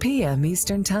 12 p.m.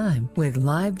 Eastern Time with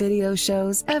live video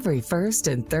shows every first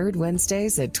and third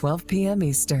Wednesdays at 12 p.m.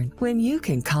 Eastern, when you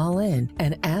can call in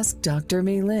and ask Dr.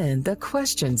 Mylaine the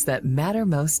questions that matter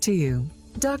most to you.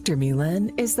 Dr.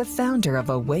 Mylaine is the founder of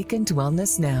Awakened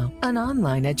Wellness Now, an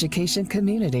online education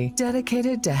community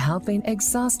dedicated to helping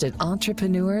exhausted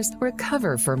entrepreneurs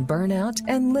recover from burnout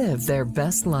and live their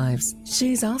best lives.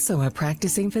 She's also a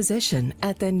practicing physician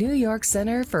at the New York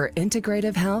Center for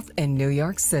Integrative Health in New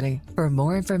York City. For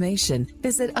more information,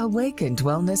 visit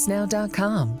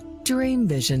awakenedwellnessnow.com. Dream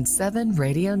Vision 7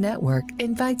 Radio Network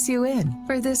invites you in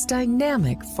for this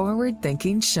dynamic,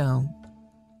 forward-thinking show.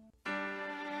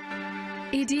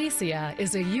 EDECIA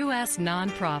is a U.S.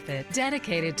 nonprofit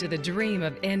dedicated to the dream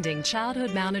of ending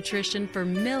childhood malnutrition for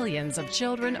millions of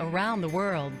children around the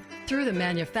world. Through the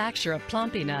manufacture of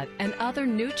Plumpy Nut and other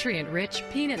nutrient-rich,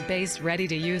 peanut-based,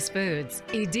 ready-to-use foods,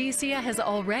 EDECIA has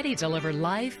already delivered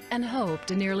life and hope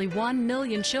to nearly 1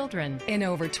 million children in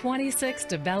over 26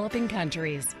 developing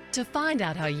countries. To find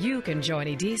out how you can join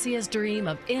EDECIA's dream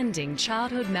of ending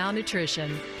childhood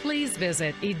malnutrition, please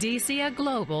visit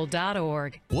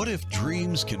edeciaglobal.org. What if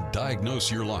dreams can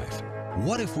diagnose your life?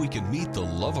 What if we can meet the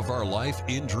love of our life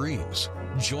in dreams?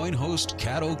 Join host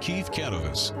Kat O'Keefe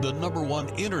Canovis, the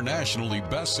 #1 internationally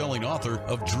best-selling author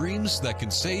of Dreams That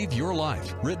Can Save Your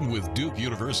Life, written with Duke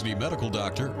University medical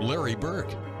doctor Larry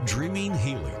Burke. Dreaming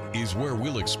Healing is where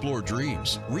we'll explore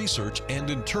dreams, research, and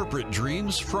interpret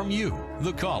dreams from you,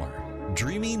 the caller.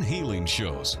 Dreaming Healing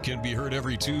shows can be heard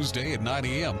every Tuesday at 9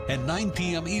 a.m. and 9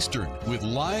 p.m. Eastern, with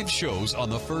live shows on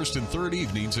the first and third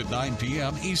evenings at 9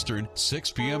 p.m. Eastern,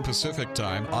 6 p.m. Pacific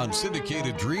Time on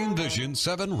syndicated Dream Vision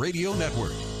 7 Radio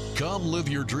Network. Come live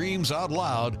your dreams out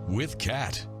loud with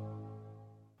Kat.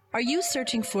 Are you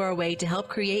searching for a way to help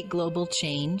create global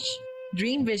change?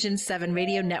 Dream Vision 7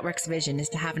 Radio Network's vision is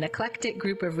to have an eclectic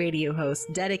group of radio hosts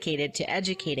dedicated to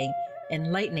educating,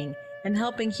 enlightening, and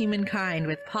helping humankind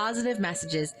with positive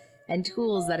messages and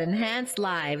tools that enhance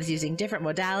lives using different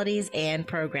modalities and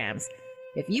programs.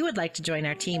 If you would like to join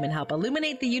our team and help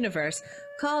illuminate the universe,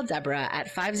 call Deborah at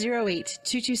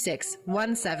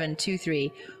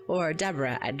 508-226-1723 or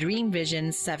Deborah at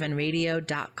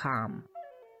dreamvision7radio.com.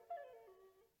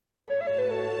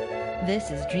 This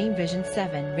is Dream Vision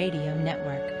 7 Radio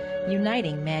Network,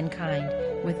 uniting mankind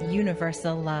with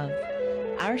universal love.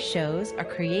 Our shows are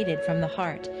created from the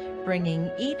heart, bringing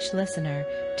each listener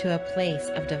to a place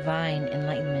of divine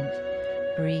enlightenment.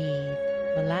 Breathe,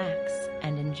 relax,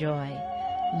 and enjoy.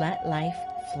 Let life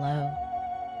flow.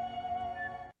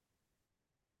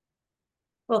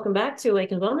 Welcome back to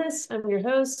Awakened Wellness. I'm your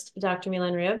host, Dr.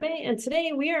 Mylaine Riobe, and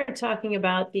today we are talking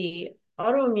about the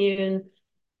autoimmune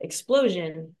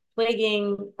explosion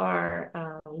plaguing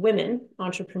our women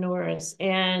entrepreneurs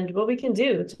and what we can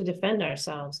do to defend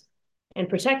ourselves and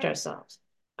protect ourselves.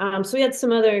 So we had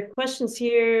some other questions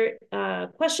here.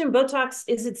 Question, Botox,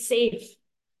 is it safe?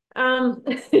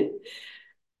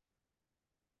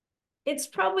 It's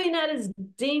probably not as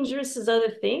dangerous as other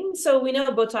things. So we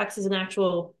know Botox is an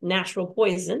actual natural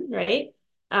poison, right?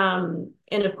 And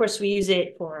of course, we use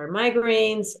it for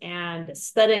migraines and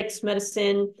aesthetics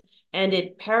medicine, and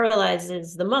it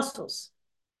paralyzes the muscles.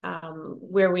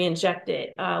 where we inject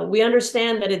it. We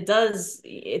understand that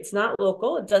it's not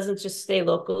local. It doesn't just stay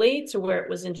locally to where it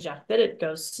was injected. It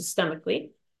goes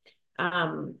systemically.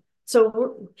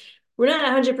 So we're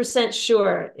not 100%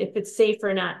 sure if it's safe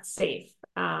or not safe.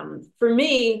 For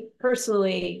me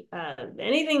personally,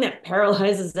 anything that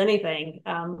paralyzes anything,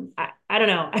 I don't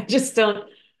know. I just don't,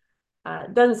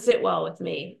 doesn't sit well with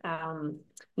me.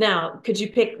 Now, could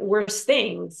you pick worse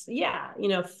things? Yeah,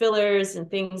 fillers and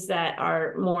things that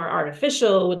are more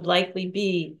artificial would likely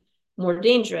be more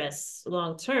dangerous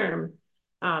long term.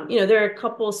 There are a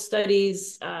couple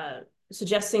studies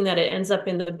suggesting that it ends up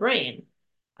in the brain,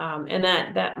 and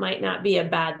that might not be a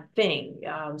bad thing.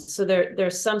 So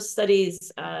there's some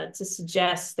studies to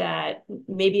suggest that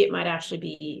maybe it might actually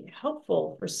be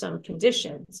helpful for some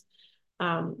conditions.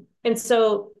 And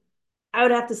so I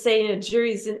would have to say,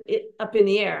 jury's up in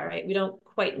the air, right? We don't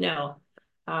quite know.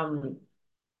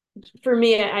 For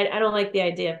me, I don't like the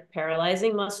idea of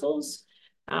paralyzing muscles.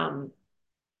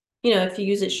 If you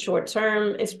use it short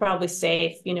term, it's probably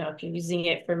safe, if you're using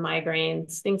it for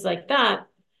migraines, things like that.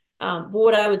 But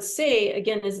what I would say,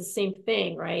 again, is the same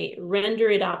thing, right? Render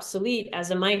it obsolete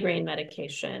as a migraine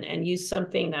medication and use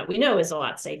something that we know is a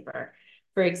lot safer.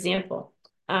 For example,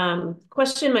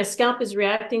 question, my scalp is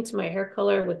reacting to my hair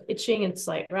color with itching and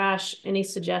slight rash. Any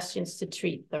suggestions to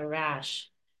treat the rash?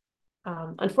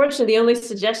 Unfortunately, the only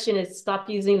suggestion is stop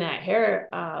using that hair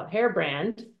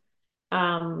brand,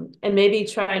 and maybe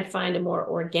try and find a more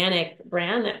organic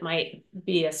brand that might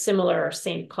be a similar or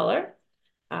same color.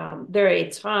 There are a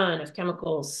ton of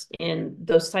chemicals in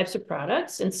those types of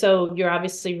products. And so you're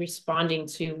obviously responding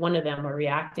to one of them or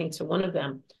reacting to one of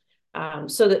them.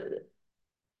 So that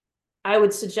I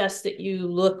would suggest that you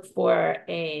look for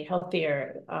a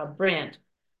healthier brand.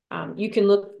 You can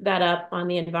look that up on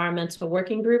the Environmental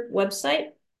Working Group website.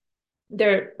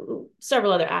 There are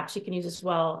several other apps you can use as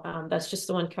well. That's just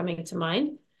the one coming to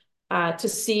mind, to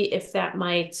see if that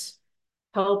might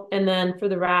help. And then for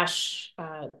the rash,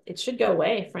 it should go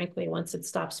away, frankly, once it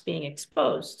stops being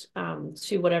exposed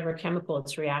to whatever chemical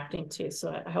it's reacting to.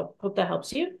 So I hope that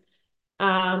helps you.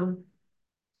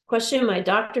 Question, my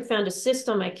doctor found a cyst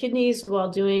on my kidneys while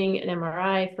doing an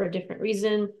MRI for a different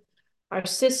reason. Are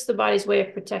cysts the body's way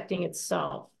of protecting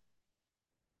itself?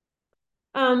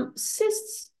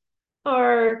 Cysts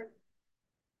are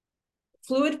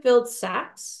fluid-filled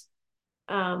sacs.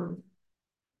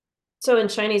 So in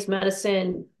Chinese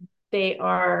medicine, they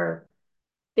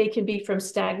can be from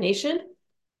stagnation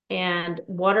and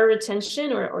water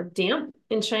retention or damp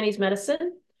in Chinese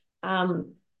medicine.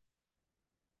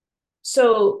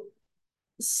 So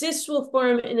cysts will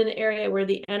form in an area where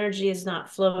the energy is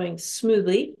not flowing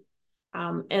smoothly.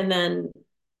 And then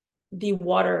the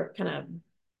water kind of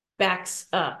backs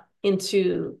up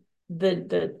into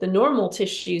the normal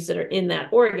tissues that are in that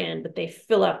organ, but they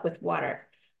fill up with water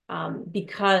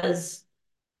because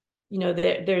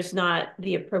there's not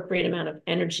the appropriate amount of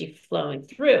energy flowing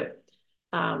through.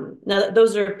 Now,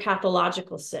 those are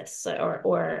pathological cysts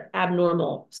or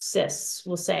abnormal cysts,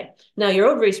 we'll say. Now, your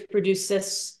ovaries produce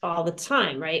cysts all the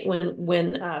time, right?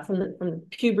 When from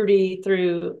puberty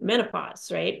through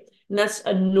menopause, right? And that's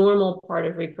a normal part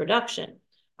of reproduction.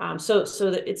 So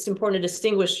that it's important to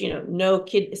distinguish, no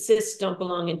cysts don't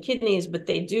belong in kidneys, but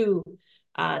they do,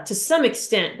 to some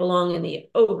extent, belong in the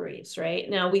ovaries, right?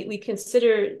 Now, we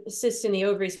consider cysts in the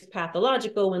ovaries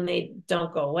pathological when they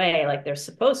don't go away like they're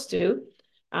supposed to,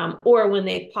 or when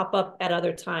they pop up at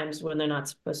other times when they're not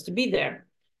supposed to be there.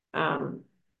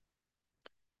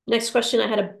 Next question, I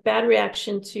had a bad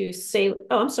reaction to saline.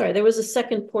 Oh, I'm sorry. There was a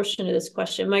second portion of this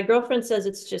question. My girlfriend says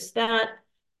it's just that,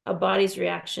 a body's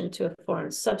reaction to a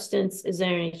foreign substance. Is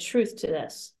there any truth to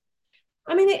this?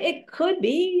 I mean, it could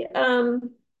be.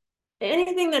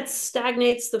 Anything that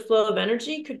stagnates the flow of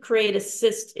energy could create a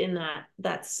cyst in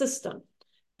that system.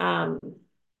 And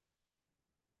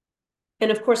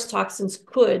of course, toxins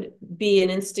could be an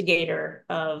instigator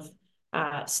of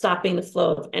stopping the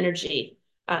flow of energy.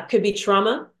 Could be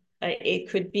trauma. It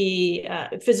could be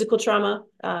physical trauma.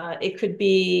 It could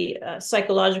be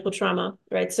psychological trauma,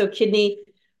 right? So kidney,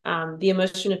 the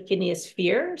emotion of kidney is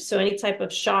fear. So any type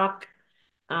of shock,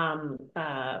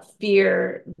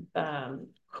 fear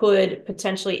could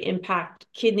potentially impact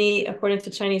kidney, according to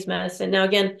Chinese medicine. Now,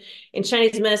 again, in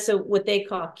Chinese medicine, what they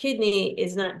call kidney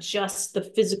is not just the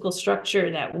physical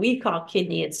structure that we call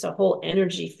kidney, it's a whole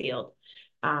energy field.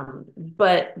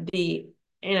 But the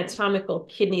anatomical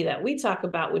kidney that we talk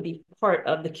about would be part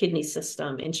of the kidney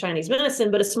system in Chinese medicine,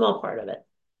 but a small part of it.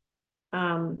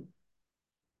 I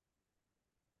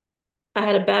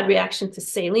had a bad reaction to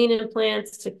saline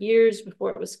implants. Took years before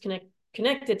it was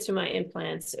connected to my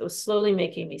implants, it was slowly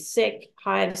making me sick,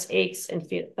 hives, aches, and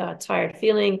tired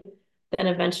feeling, then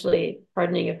eventually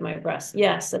hardening of my breast.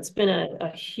 Yes, that's been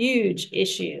a huge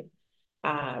issue.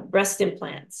 Breast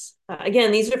implants.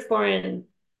 Again, these are foreign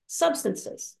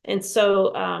substances. And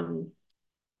so,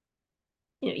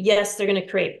 yes, they're going to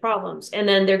create problems. And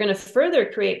then they're going to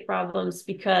further create problems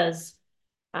because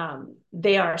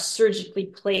they are surgically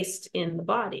placed in the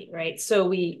body, right? So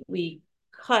we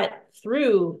cut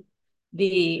through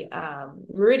the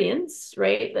meridians,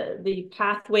 right? The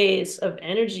pathways of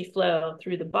energy flow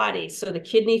through the body. So the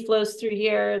kidney flows through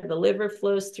here, the liver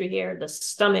flows through here, the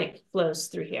stomach flows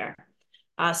through here.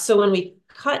 So when we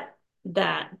cut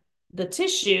the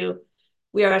tissue,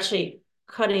 we are actually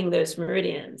cutting those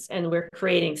meridians, and we're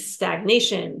creating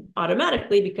stagnation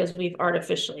automatically because we've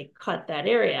artificially cut that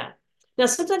area. Now,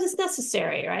 sometimes it's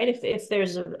necessary, right? If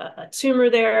there's a tumor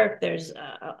there, if there's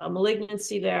a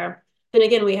malignancy there, then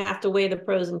again, we have to weigh the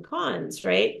pros and cons,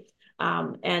 right?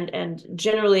 And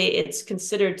generally, it's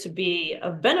considered to be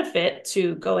of benefit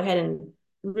to go ahead and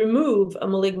remove a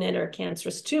malignant or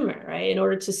cancerous tumor, right, in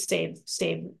order to save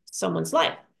someone's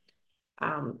life.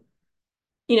 And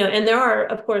there are,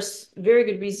 of course, very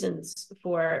good reasons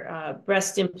for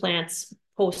breast implants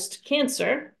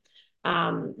post-cancer.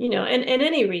 And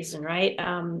any reason, right?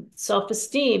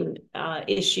 Self-esteem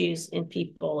issues in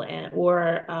people,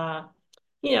 or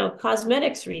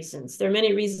cosmetics reasons. There are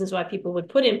many reasons why people would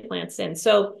put implants in.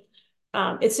 So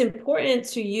it's important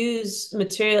to use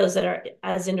materials that are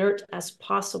as inert as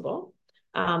possible,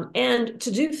 and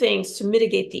to do things to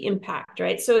mitigate the impact,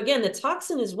 right? So again, the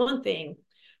toxin is one thing.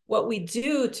 What we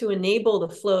do to enable the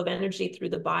flow of energy through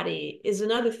the body is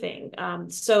another thing.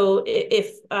 So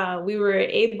if we were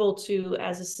able to,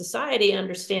 as a society,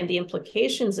 understand the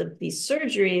implications of these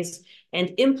surgeries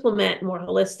and implement more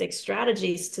holistic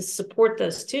strategies to support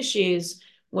those tissues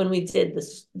when we did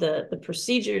the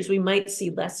procedures, we might see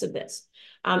less of this.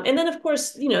 And then, of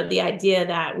course, the idea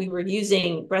that we were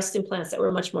using breast implants that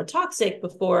were much more toxic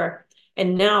before,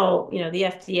 and now, the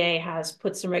FDA has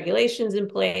put some regulations in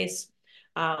place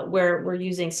where we're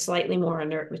using slightly more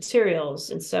inert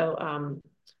materials. And so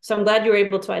I'm glad you were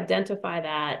able to identify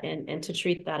that and to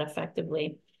treat that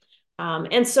effectively.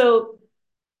 And so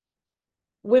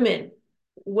women,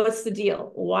 what's the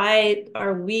deal? Why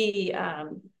are we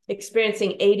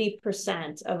experiencing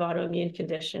 80% of autoimmune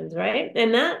conditions, right?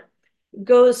 And that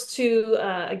goes to,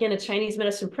 again, a Chinese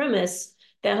medicine premise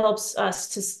that helps us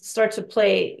to start to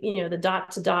play, the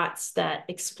dot to dots that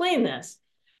explain this.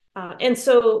 And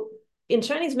so in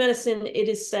Chinese medicine, it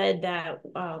is said that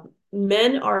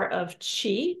men are of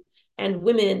qi and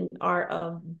women are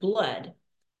of blood.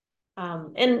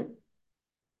 And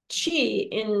qi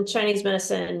in Chinese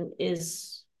medicine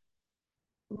is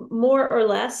more or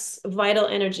less vital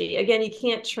energy. Again, you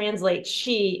can't translate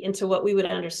qi into what we would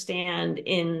understand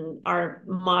in our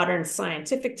modern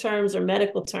scientific terms or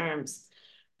medical terms.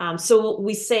 So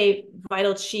we say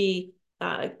vital qi,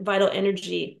 vital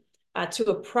energy, to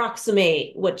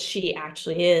approximate what qi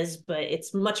actually is, but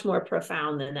it's much more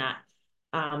profound than that.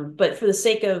 But for the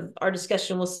sake of our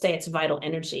discussion, we'll say it's vital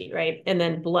energy, right? And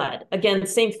then blood. Again,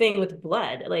 same thing with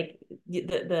blood, like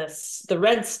the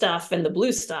red stuff and the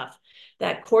blue stuff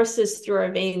that courses through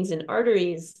our veins and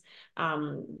arteries.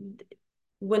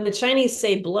 When the Chinese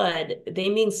say blood, they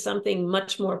mean something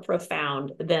much more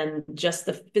profound than just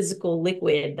the physical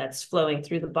liquid that's flowing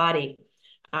through the body.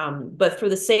 But for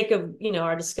the sake of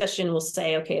our discussion, we'll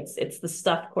say, okay, it's the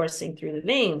stuff coursing through the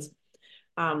veins.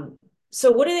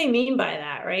 So what do they mean by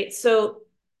that, right? So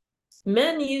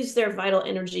men use their vital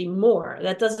energy more.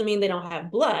 That doesn't mean they don't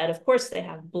have blood. Of course they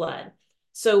have blood.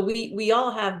 So we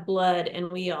all have blood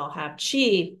and we all have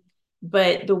qi,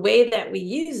 but the way that we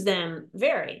use them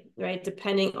vary, right?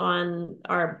 Depending on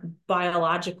our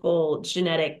biological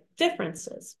genetic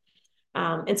differences.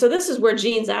 And so this is where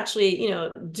genes actually,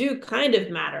 do kind of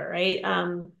matter, right?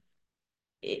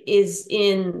 Is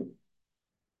in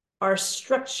our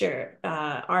structure,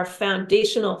 our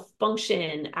foundational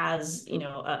function as,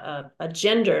 a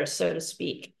gender, so to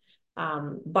speak,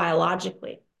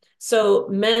 biologically. So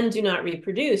men do not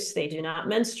reproduce, they do not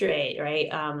menstruate, right?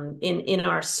 In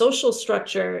our social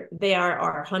structure, they are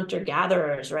our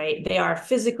hunter-gatherers, right? They are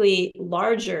physically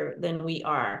larger than we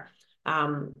are,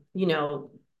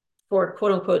 for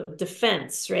quote unquote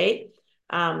defense, right?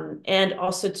 And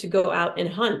also to go out and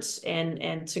hunt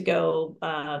and to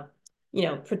go,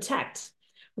 protect.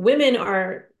 Women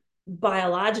are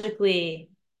biologically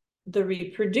the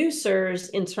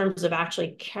reproducers in terms of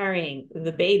actually carrying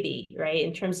the baby, right?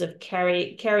 In terms of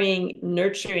carrying,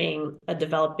 nurturing a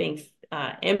developing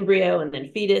embryo and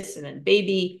then fetus and then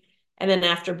baby. And then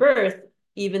after birth,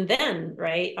 even then,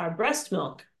 right, our breast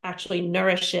milk actually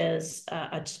nourishes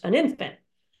an infant.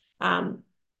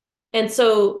 And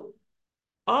so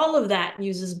all of that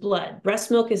uses blood.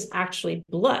 Breast milk is actually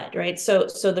blood, right? So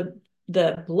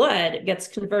the blood gets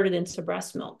converted into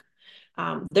breast milk.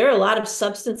 There are a lot of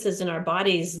substances in our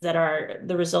bodies that are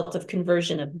the result of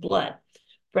conversion of blood.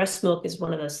 Breast milk is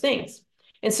one of those things.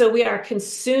 And so we are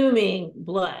consuming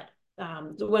blood.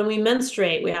 When we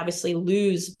menstruate, we obviously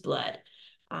lose blood.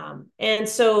 And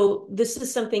so this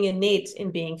is something innate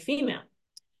in being female.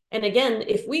 And again,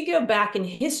 if we go back in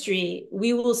history,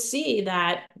 we will see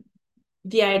that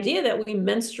the idea that we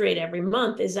menstruate every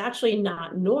month is actually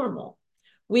not normal.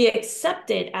 We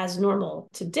accept it as normal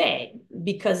today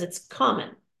because it's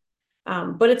common,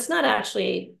 but it's not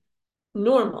actually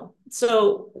normal.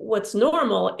 So what's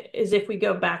normal is if we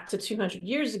go back to 200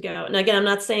 years ago, and again, I'm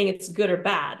not saying it's good or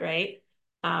bad, right?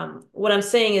 What I'm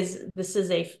saying is this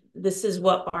is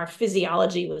what our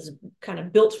physiology was kind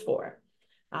of built for.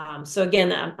 So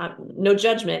again, no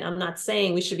judgment. I'm not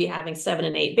saying we should be having 7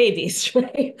 and 8 babies,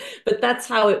 right? But that's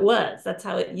how it was. That's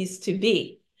how it used to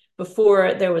be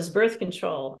before there was birth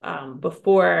control,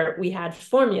 before we had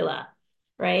formula,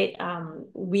 right?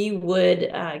 We would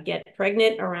get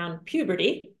pregnant around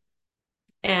puberty,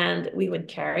 and we would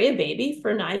carry a baby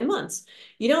for 9 months.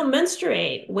 You don't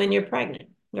menstruate when you're pregnant,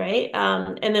 right?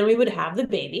 And then we would have the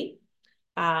baby.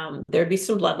 There'd be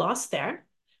some blood loss there.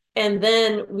 And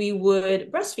then we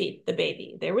would breastfeed the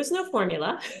baby. There was no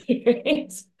formula, right?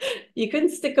 You couldn't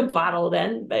stick a bottle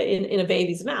then in a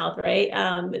baby's mouth, right?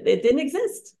 It didn't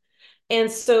exist. And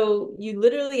so you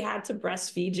literally had to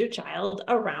breastfeed your child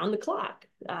around the clock,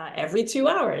 every 2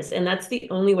 hours. And that's the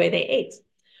only way they ate.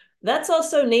 That's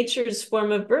also nature's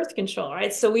form of birth control,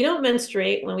 right? So we don't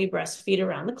menstruate when we breastfeed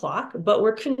around the clock, but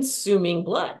we're consuming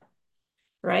blood,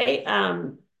 right?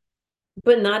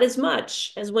 But not as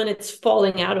much as when it's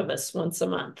falling out of us once a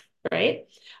month, right?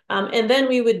 And then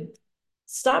we would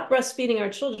stop breastfeeding our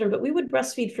children, but we would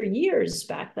breastfeed for years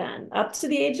back then, up to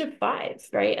the age of 5,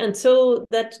 right? Until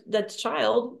that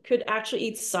child could actually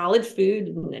eat solid food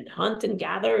and hunt and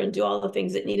gather and do all the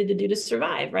things it needed to do to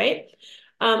survive, right?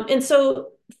 And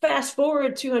so fast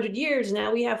forward 200 years,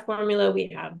 now we have formula, we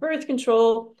have birth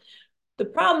control. The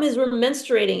problem is we're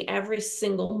menstruating every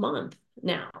single month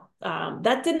now.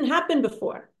 That didn't happen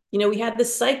before. You know, we had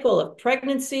this cycle of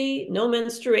pregnancy, no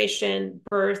menstruation,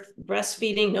 birth,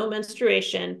 breastfeeding, no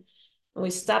menstruation. When we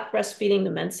stopped breastfeeding,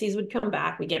 the menses would come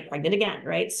back, we get pregnant again,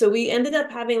 right? So we ended up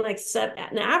having like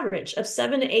an average of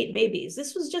 7 to 8 babies.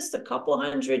 This was just a couple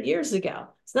hundred years ago.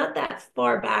 It's not that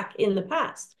far back in the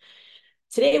past.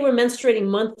 Today we're menstruating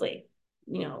monthly,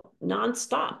 you know,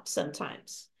 nonstop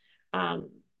sometimes.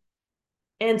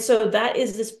 And so that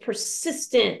is this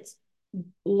persistent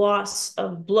loss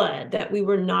of blood that we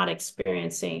were not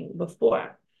experiencing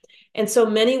before. And so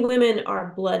many women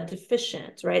are blood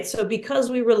deficient, right? So because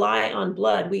we rely on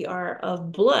blood, we are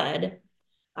of blood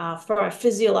for our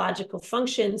physiological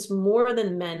functions more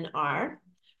than men are.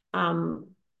 When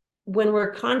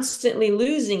we're constantly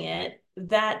losing it,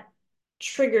 that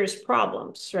triggers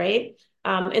problems, right?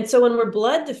 And so when we're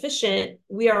blood deficient,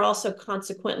 we are also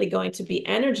consequently going to be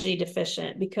energy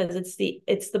deficient because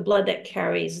it's the blood that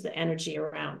carries the energy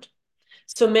around.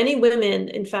 So many women,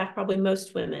 in fact, probably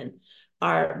most women,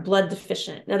 are blood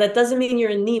deficient. Now, that doesn't mean you're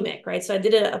anemic, right? So I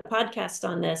did a podcast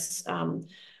on this.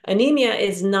 Anemia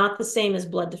is not the same as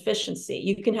blood deficiency.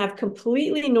 You can have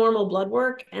completely normal blood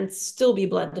work and still be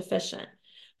blood deficient.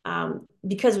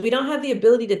 Because we don't have the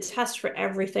ability to test for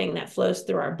everything that flows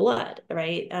through our blood,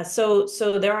 right? So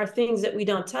there are things that we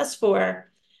don't test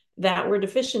for that we're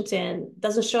deficient in,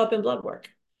 doesn't show up in blood work.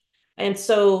 And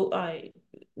so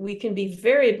we can be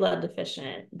very blood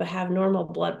deficient, but have normal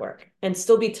blood work and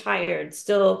still be tired,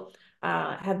 still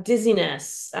have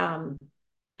dizziness,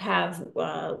 have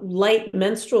light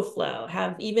menstrual flow,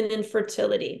 have even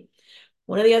infertility.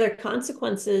 One of the other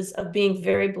consequences of being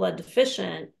very blood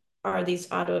deficient are these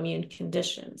autoimmune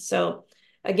conditions. So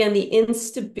again, the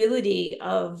instability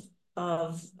of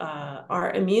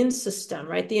our immune system,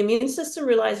 right? The immune system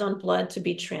relies on blood to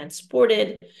be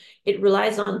transported. It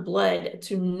relies on blood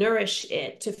to nourish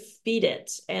it, to feed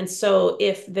it. And so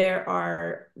if there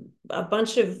are a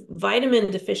bunch of vitamin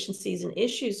deficiencies and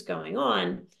issues going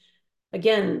on,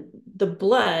 again, the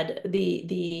blood,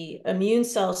 the immune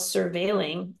cells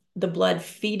surveilling the blood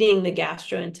feeding the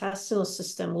gastrointestinal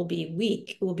system will be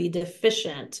weak, will be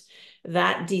deficient.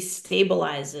 That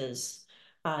destabilizes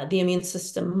the immune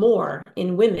system more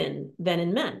in women than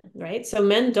in men, right? So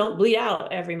men don't bleed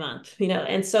out every month, you know,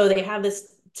 and so they have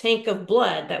this tank of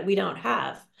blood that we don't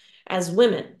have as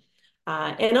women.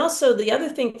 And also the other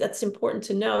thing that's important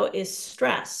to know is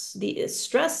stress. The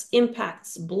stress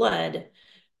impacts blood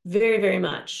very, very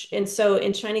much. And so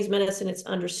in Chinese medicine, it's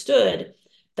understood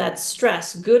that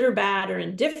stress, good or bad or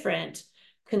indifferent,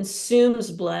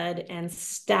 consumes blood and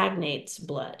stagnates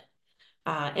blood.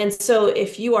 And so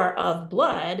if you are of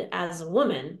blood as a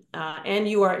woman and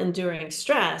you are enduring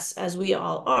stress, as we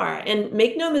all are, and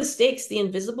make no mistakes, the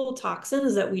invisible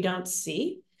toxins that we don't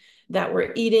see, that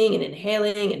we're eating and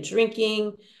inhaling and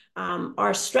drinking,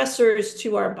 are stressors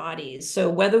to our bodies. So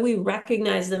whether we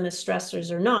recognize them as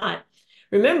stressors or not,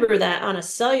 remember that on a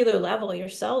cellular level, your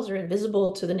cells are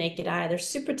invisible to the naked eye. They're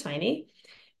super tiny.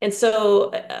 And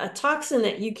so a toxin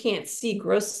that you can't see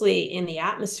grossly in the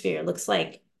atmosphere looks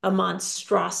like a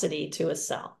monstrosity to a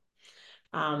cell.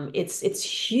 It's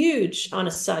huge on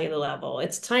a cellular level.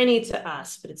 It's tiny to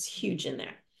us, but it's huge in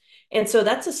there. And so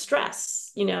that's a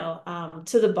stress,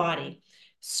 to the body.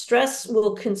 Stress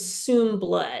will consume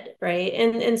blood, right?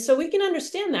 And so we can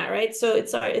understand that, right? So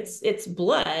it's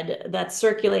blood that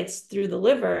circulates through the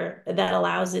liver that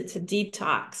allows it to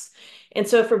detox. And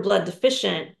so if we're blood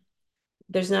deficient,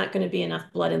 there's not going to be enough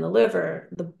blood in the liver.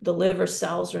 The liver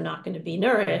cells are not going to be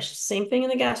nourished. Same thing in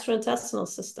the gastrointestinal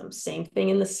system, same thing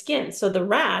in the skin. So the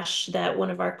rash that one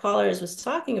of our callers was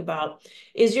talking about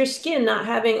is your skin not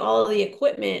having all of the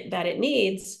equipment that it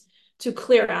needs to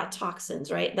clear out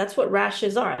toxins, right? That's what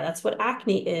rashes are. That's what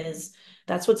acne is.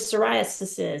 That's what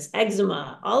psoriasis is,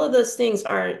 eczema. All of those things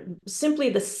are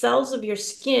simply the cells of your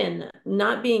skin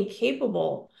not being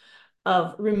capable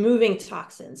of removing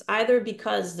toxins, either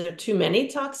because there are too many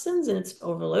toxins and it's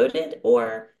overloaded,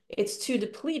 or it's too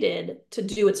depleted to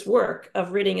do its work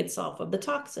of ridding itself of the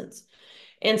toxins.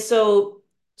 And so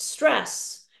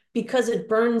stress, because it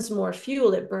burns more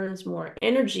fuel, it burns more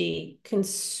energy,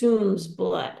 consumes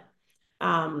blood.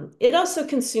 It also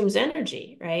consumes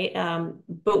energy, right?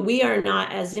 But we are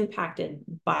not as impacted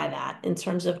by that in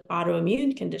terms of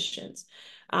autoimmune conditions.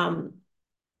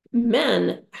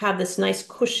 Men have this nice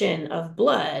cushion of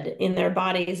blood in their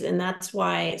bodies, and that's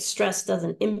why stress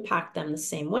doesn't impact them the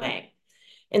same way.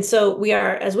 And so we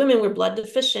are, as women, we're blood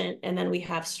deficient, and then we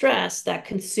have stress that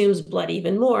consumes blood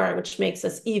even more, which makes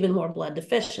us even more blood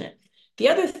deficient. The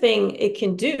other thing it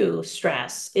can do,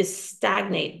 stress, is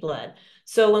stagnate blood.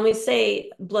 So when we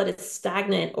say blood is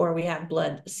stagnant or we have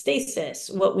blood stasis,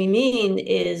 what we mean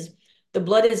is the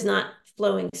blood is not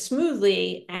flowing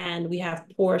smoothly and we have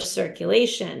poor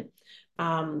circulation.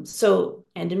 So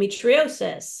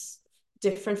endometriosis,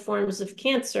 different forms of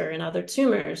cancer and other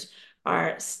tumors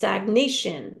are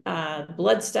stagnation.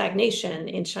 Blood stagnation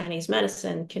in Chinese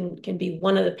medicine can be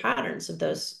one of the patterns of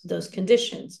those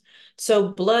conditions. So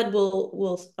blood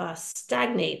will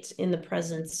stagnate in the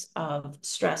presence of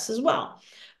stress as well.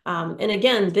 And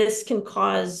again, this can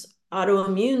cause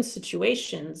autoimmune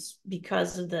situations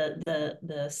because of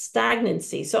the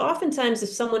stagnancy. So oftentimes if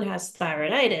someone has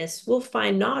thyroiditis, we'll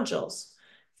find nodules.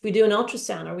 If we do an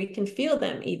ultrasound, or we can feel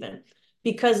them even,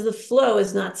 because the flow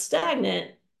is not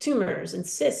stagnant, tumors and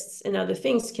cysts and other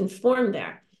things can form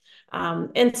there.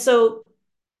 And so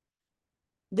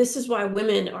this is why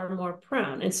women are more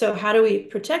prone. And so how do we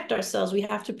protect ourselves? We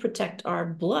have to protect our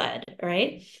blood,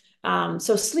 right?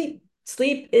 So sleep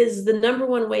is the number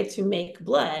one way to make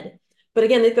blood. But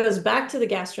again, it goes back to the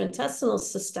gastrointestinal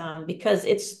system because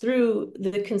it's through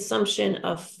the consumption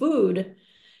of food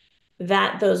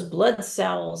that those blood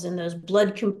cells and those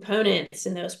blood components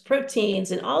and those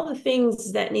proteins and all the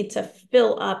things that need to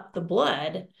fill up the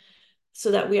blood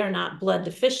so that we are not blood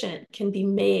deficient can be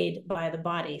made by the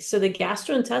body. So the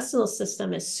gastrointestinal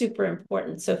system is super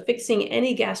important. So fixing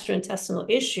any gastrointestinal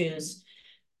issues,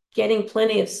 getting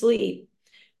plenty of sleep,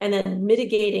 and then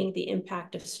mitigating the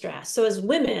impact of stress. So as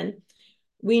women,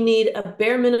 we need a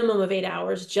bare minimum of 8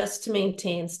 hours just to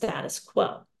maintain status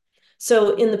quo.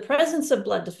 So in the presence of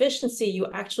blood deficiency, you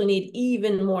actually need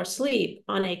even more sleep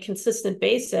on a consistent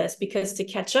basis, because to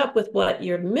catch up with what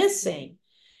you're missing,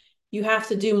 you have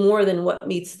to do more than what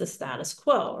meets the status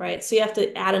quo, right? So you have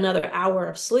to add another hour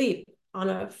of sleep on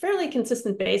a fairly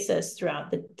consistent basis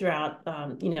throughout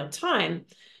time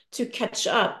to catch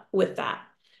up with that.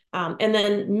 And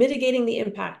then mitigating the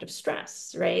impact of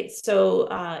stress, right? So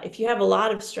if you have a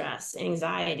lot of stress,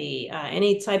 anxiety,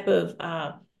 any type of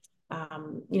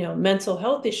mental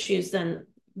health issues, then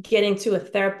getting to a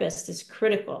therapist is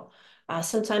critical.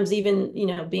 Sometimes even,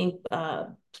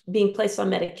 being placed on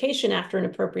medication after an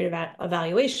appropriate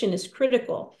evaluation is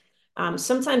critical.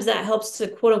 Sometimes that helps to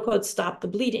quote unquote stop the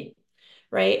bleeding,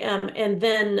 right? And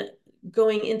then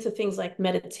going into things like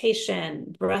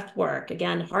meditation, breath work,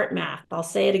 again, heart math, I'll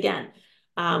say it again.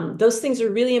 Those things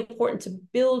are really important to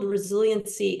build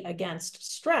resiliency against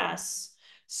stress,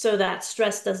 so that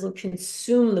stress doesn't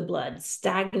consume the blood,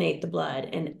 stagnate the blood,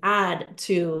 and add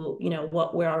to,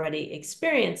 what we're already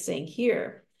experiencing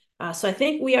here. So I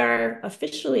think we are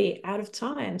officially out of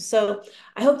time. So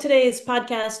I hope today's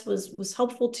podcast was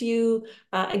helpful to you.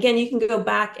 Again, you can go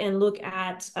back and look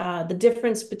at the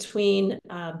difference between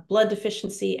blood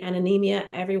deficiency and anemia.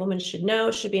 Every woman should know.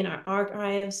 It should be in our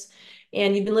archives.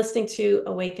 And you've been listening to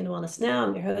Awakened Wellness Now.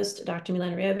 I'm your host, Dr.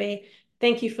 Mylaine Riobe.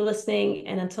 Thank you for listening.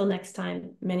 And until next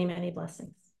time, many, many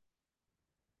blessings.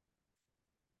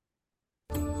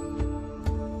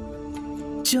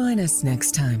 Join us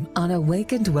next time on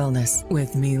Awakened Wellness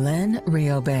with Mylaine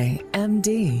Riobe,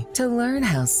 MD, to learn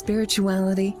how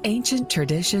spirituality, ancient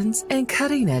traditions, and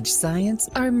cutting-edge science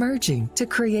are merging to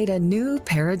create a new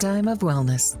paradigm of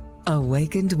wellness.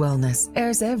 Awakened Wellness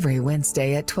airs every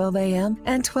Wednesday at 12 a.m.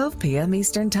 and 12 p.m.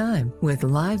 Eastern Time, with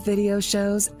live video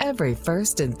shows every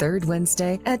first and third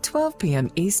Wednesday at 12 p.m.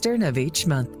 Eastern of each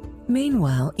month.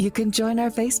 Meanwhile, you can join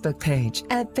our Facebook page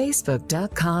at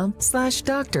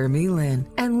facebook.com/Dr. Mylaine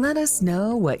and let us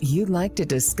know what you'd like to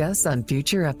discuss on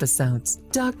future episodes.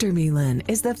 Dr. Mylaine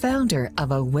is the founder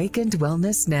of Awakened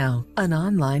Wellness Now, an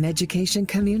online education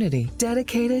community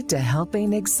dedicated to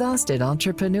helping exhausted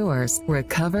entrepreneurs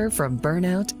recover from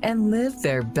burnout and live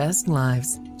their best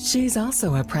lives. She's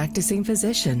also a practicing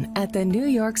physician at the New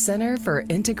York Center for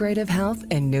Integrative Health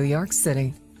in New York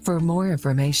City. For more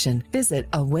information, visit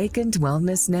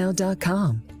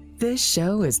awakenedwellnessnow.com. This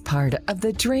show is part of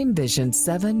the Dream Vision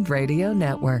 7 Radio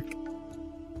Network.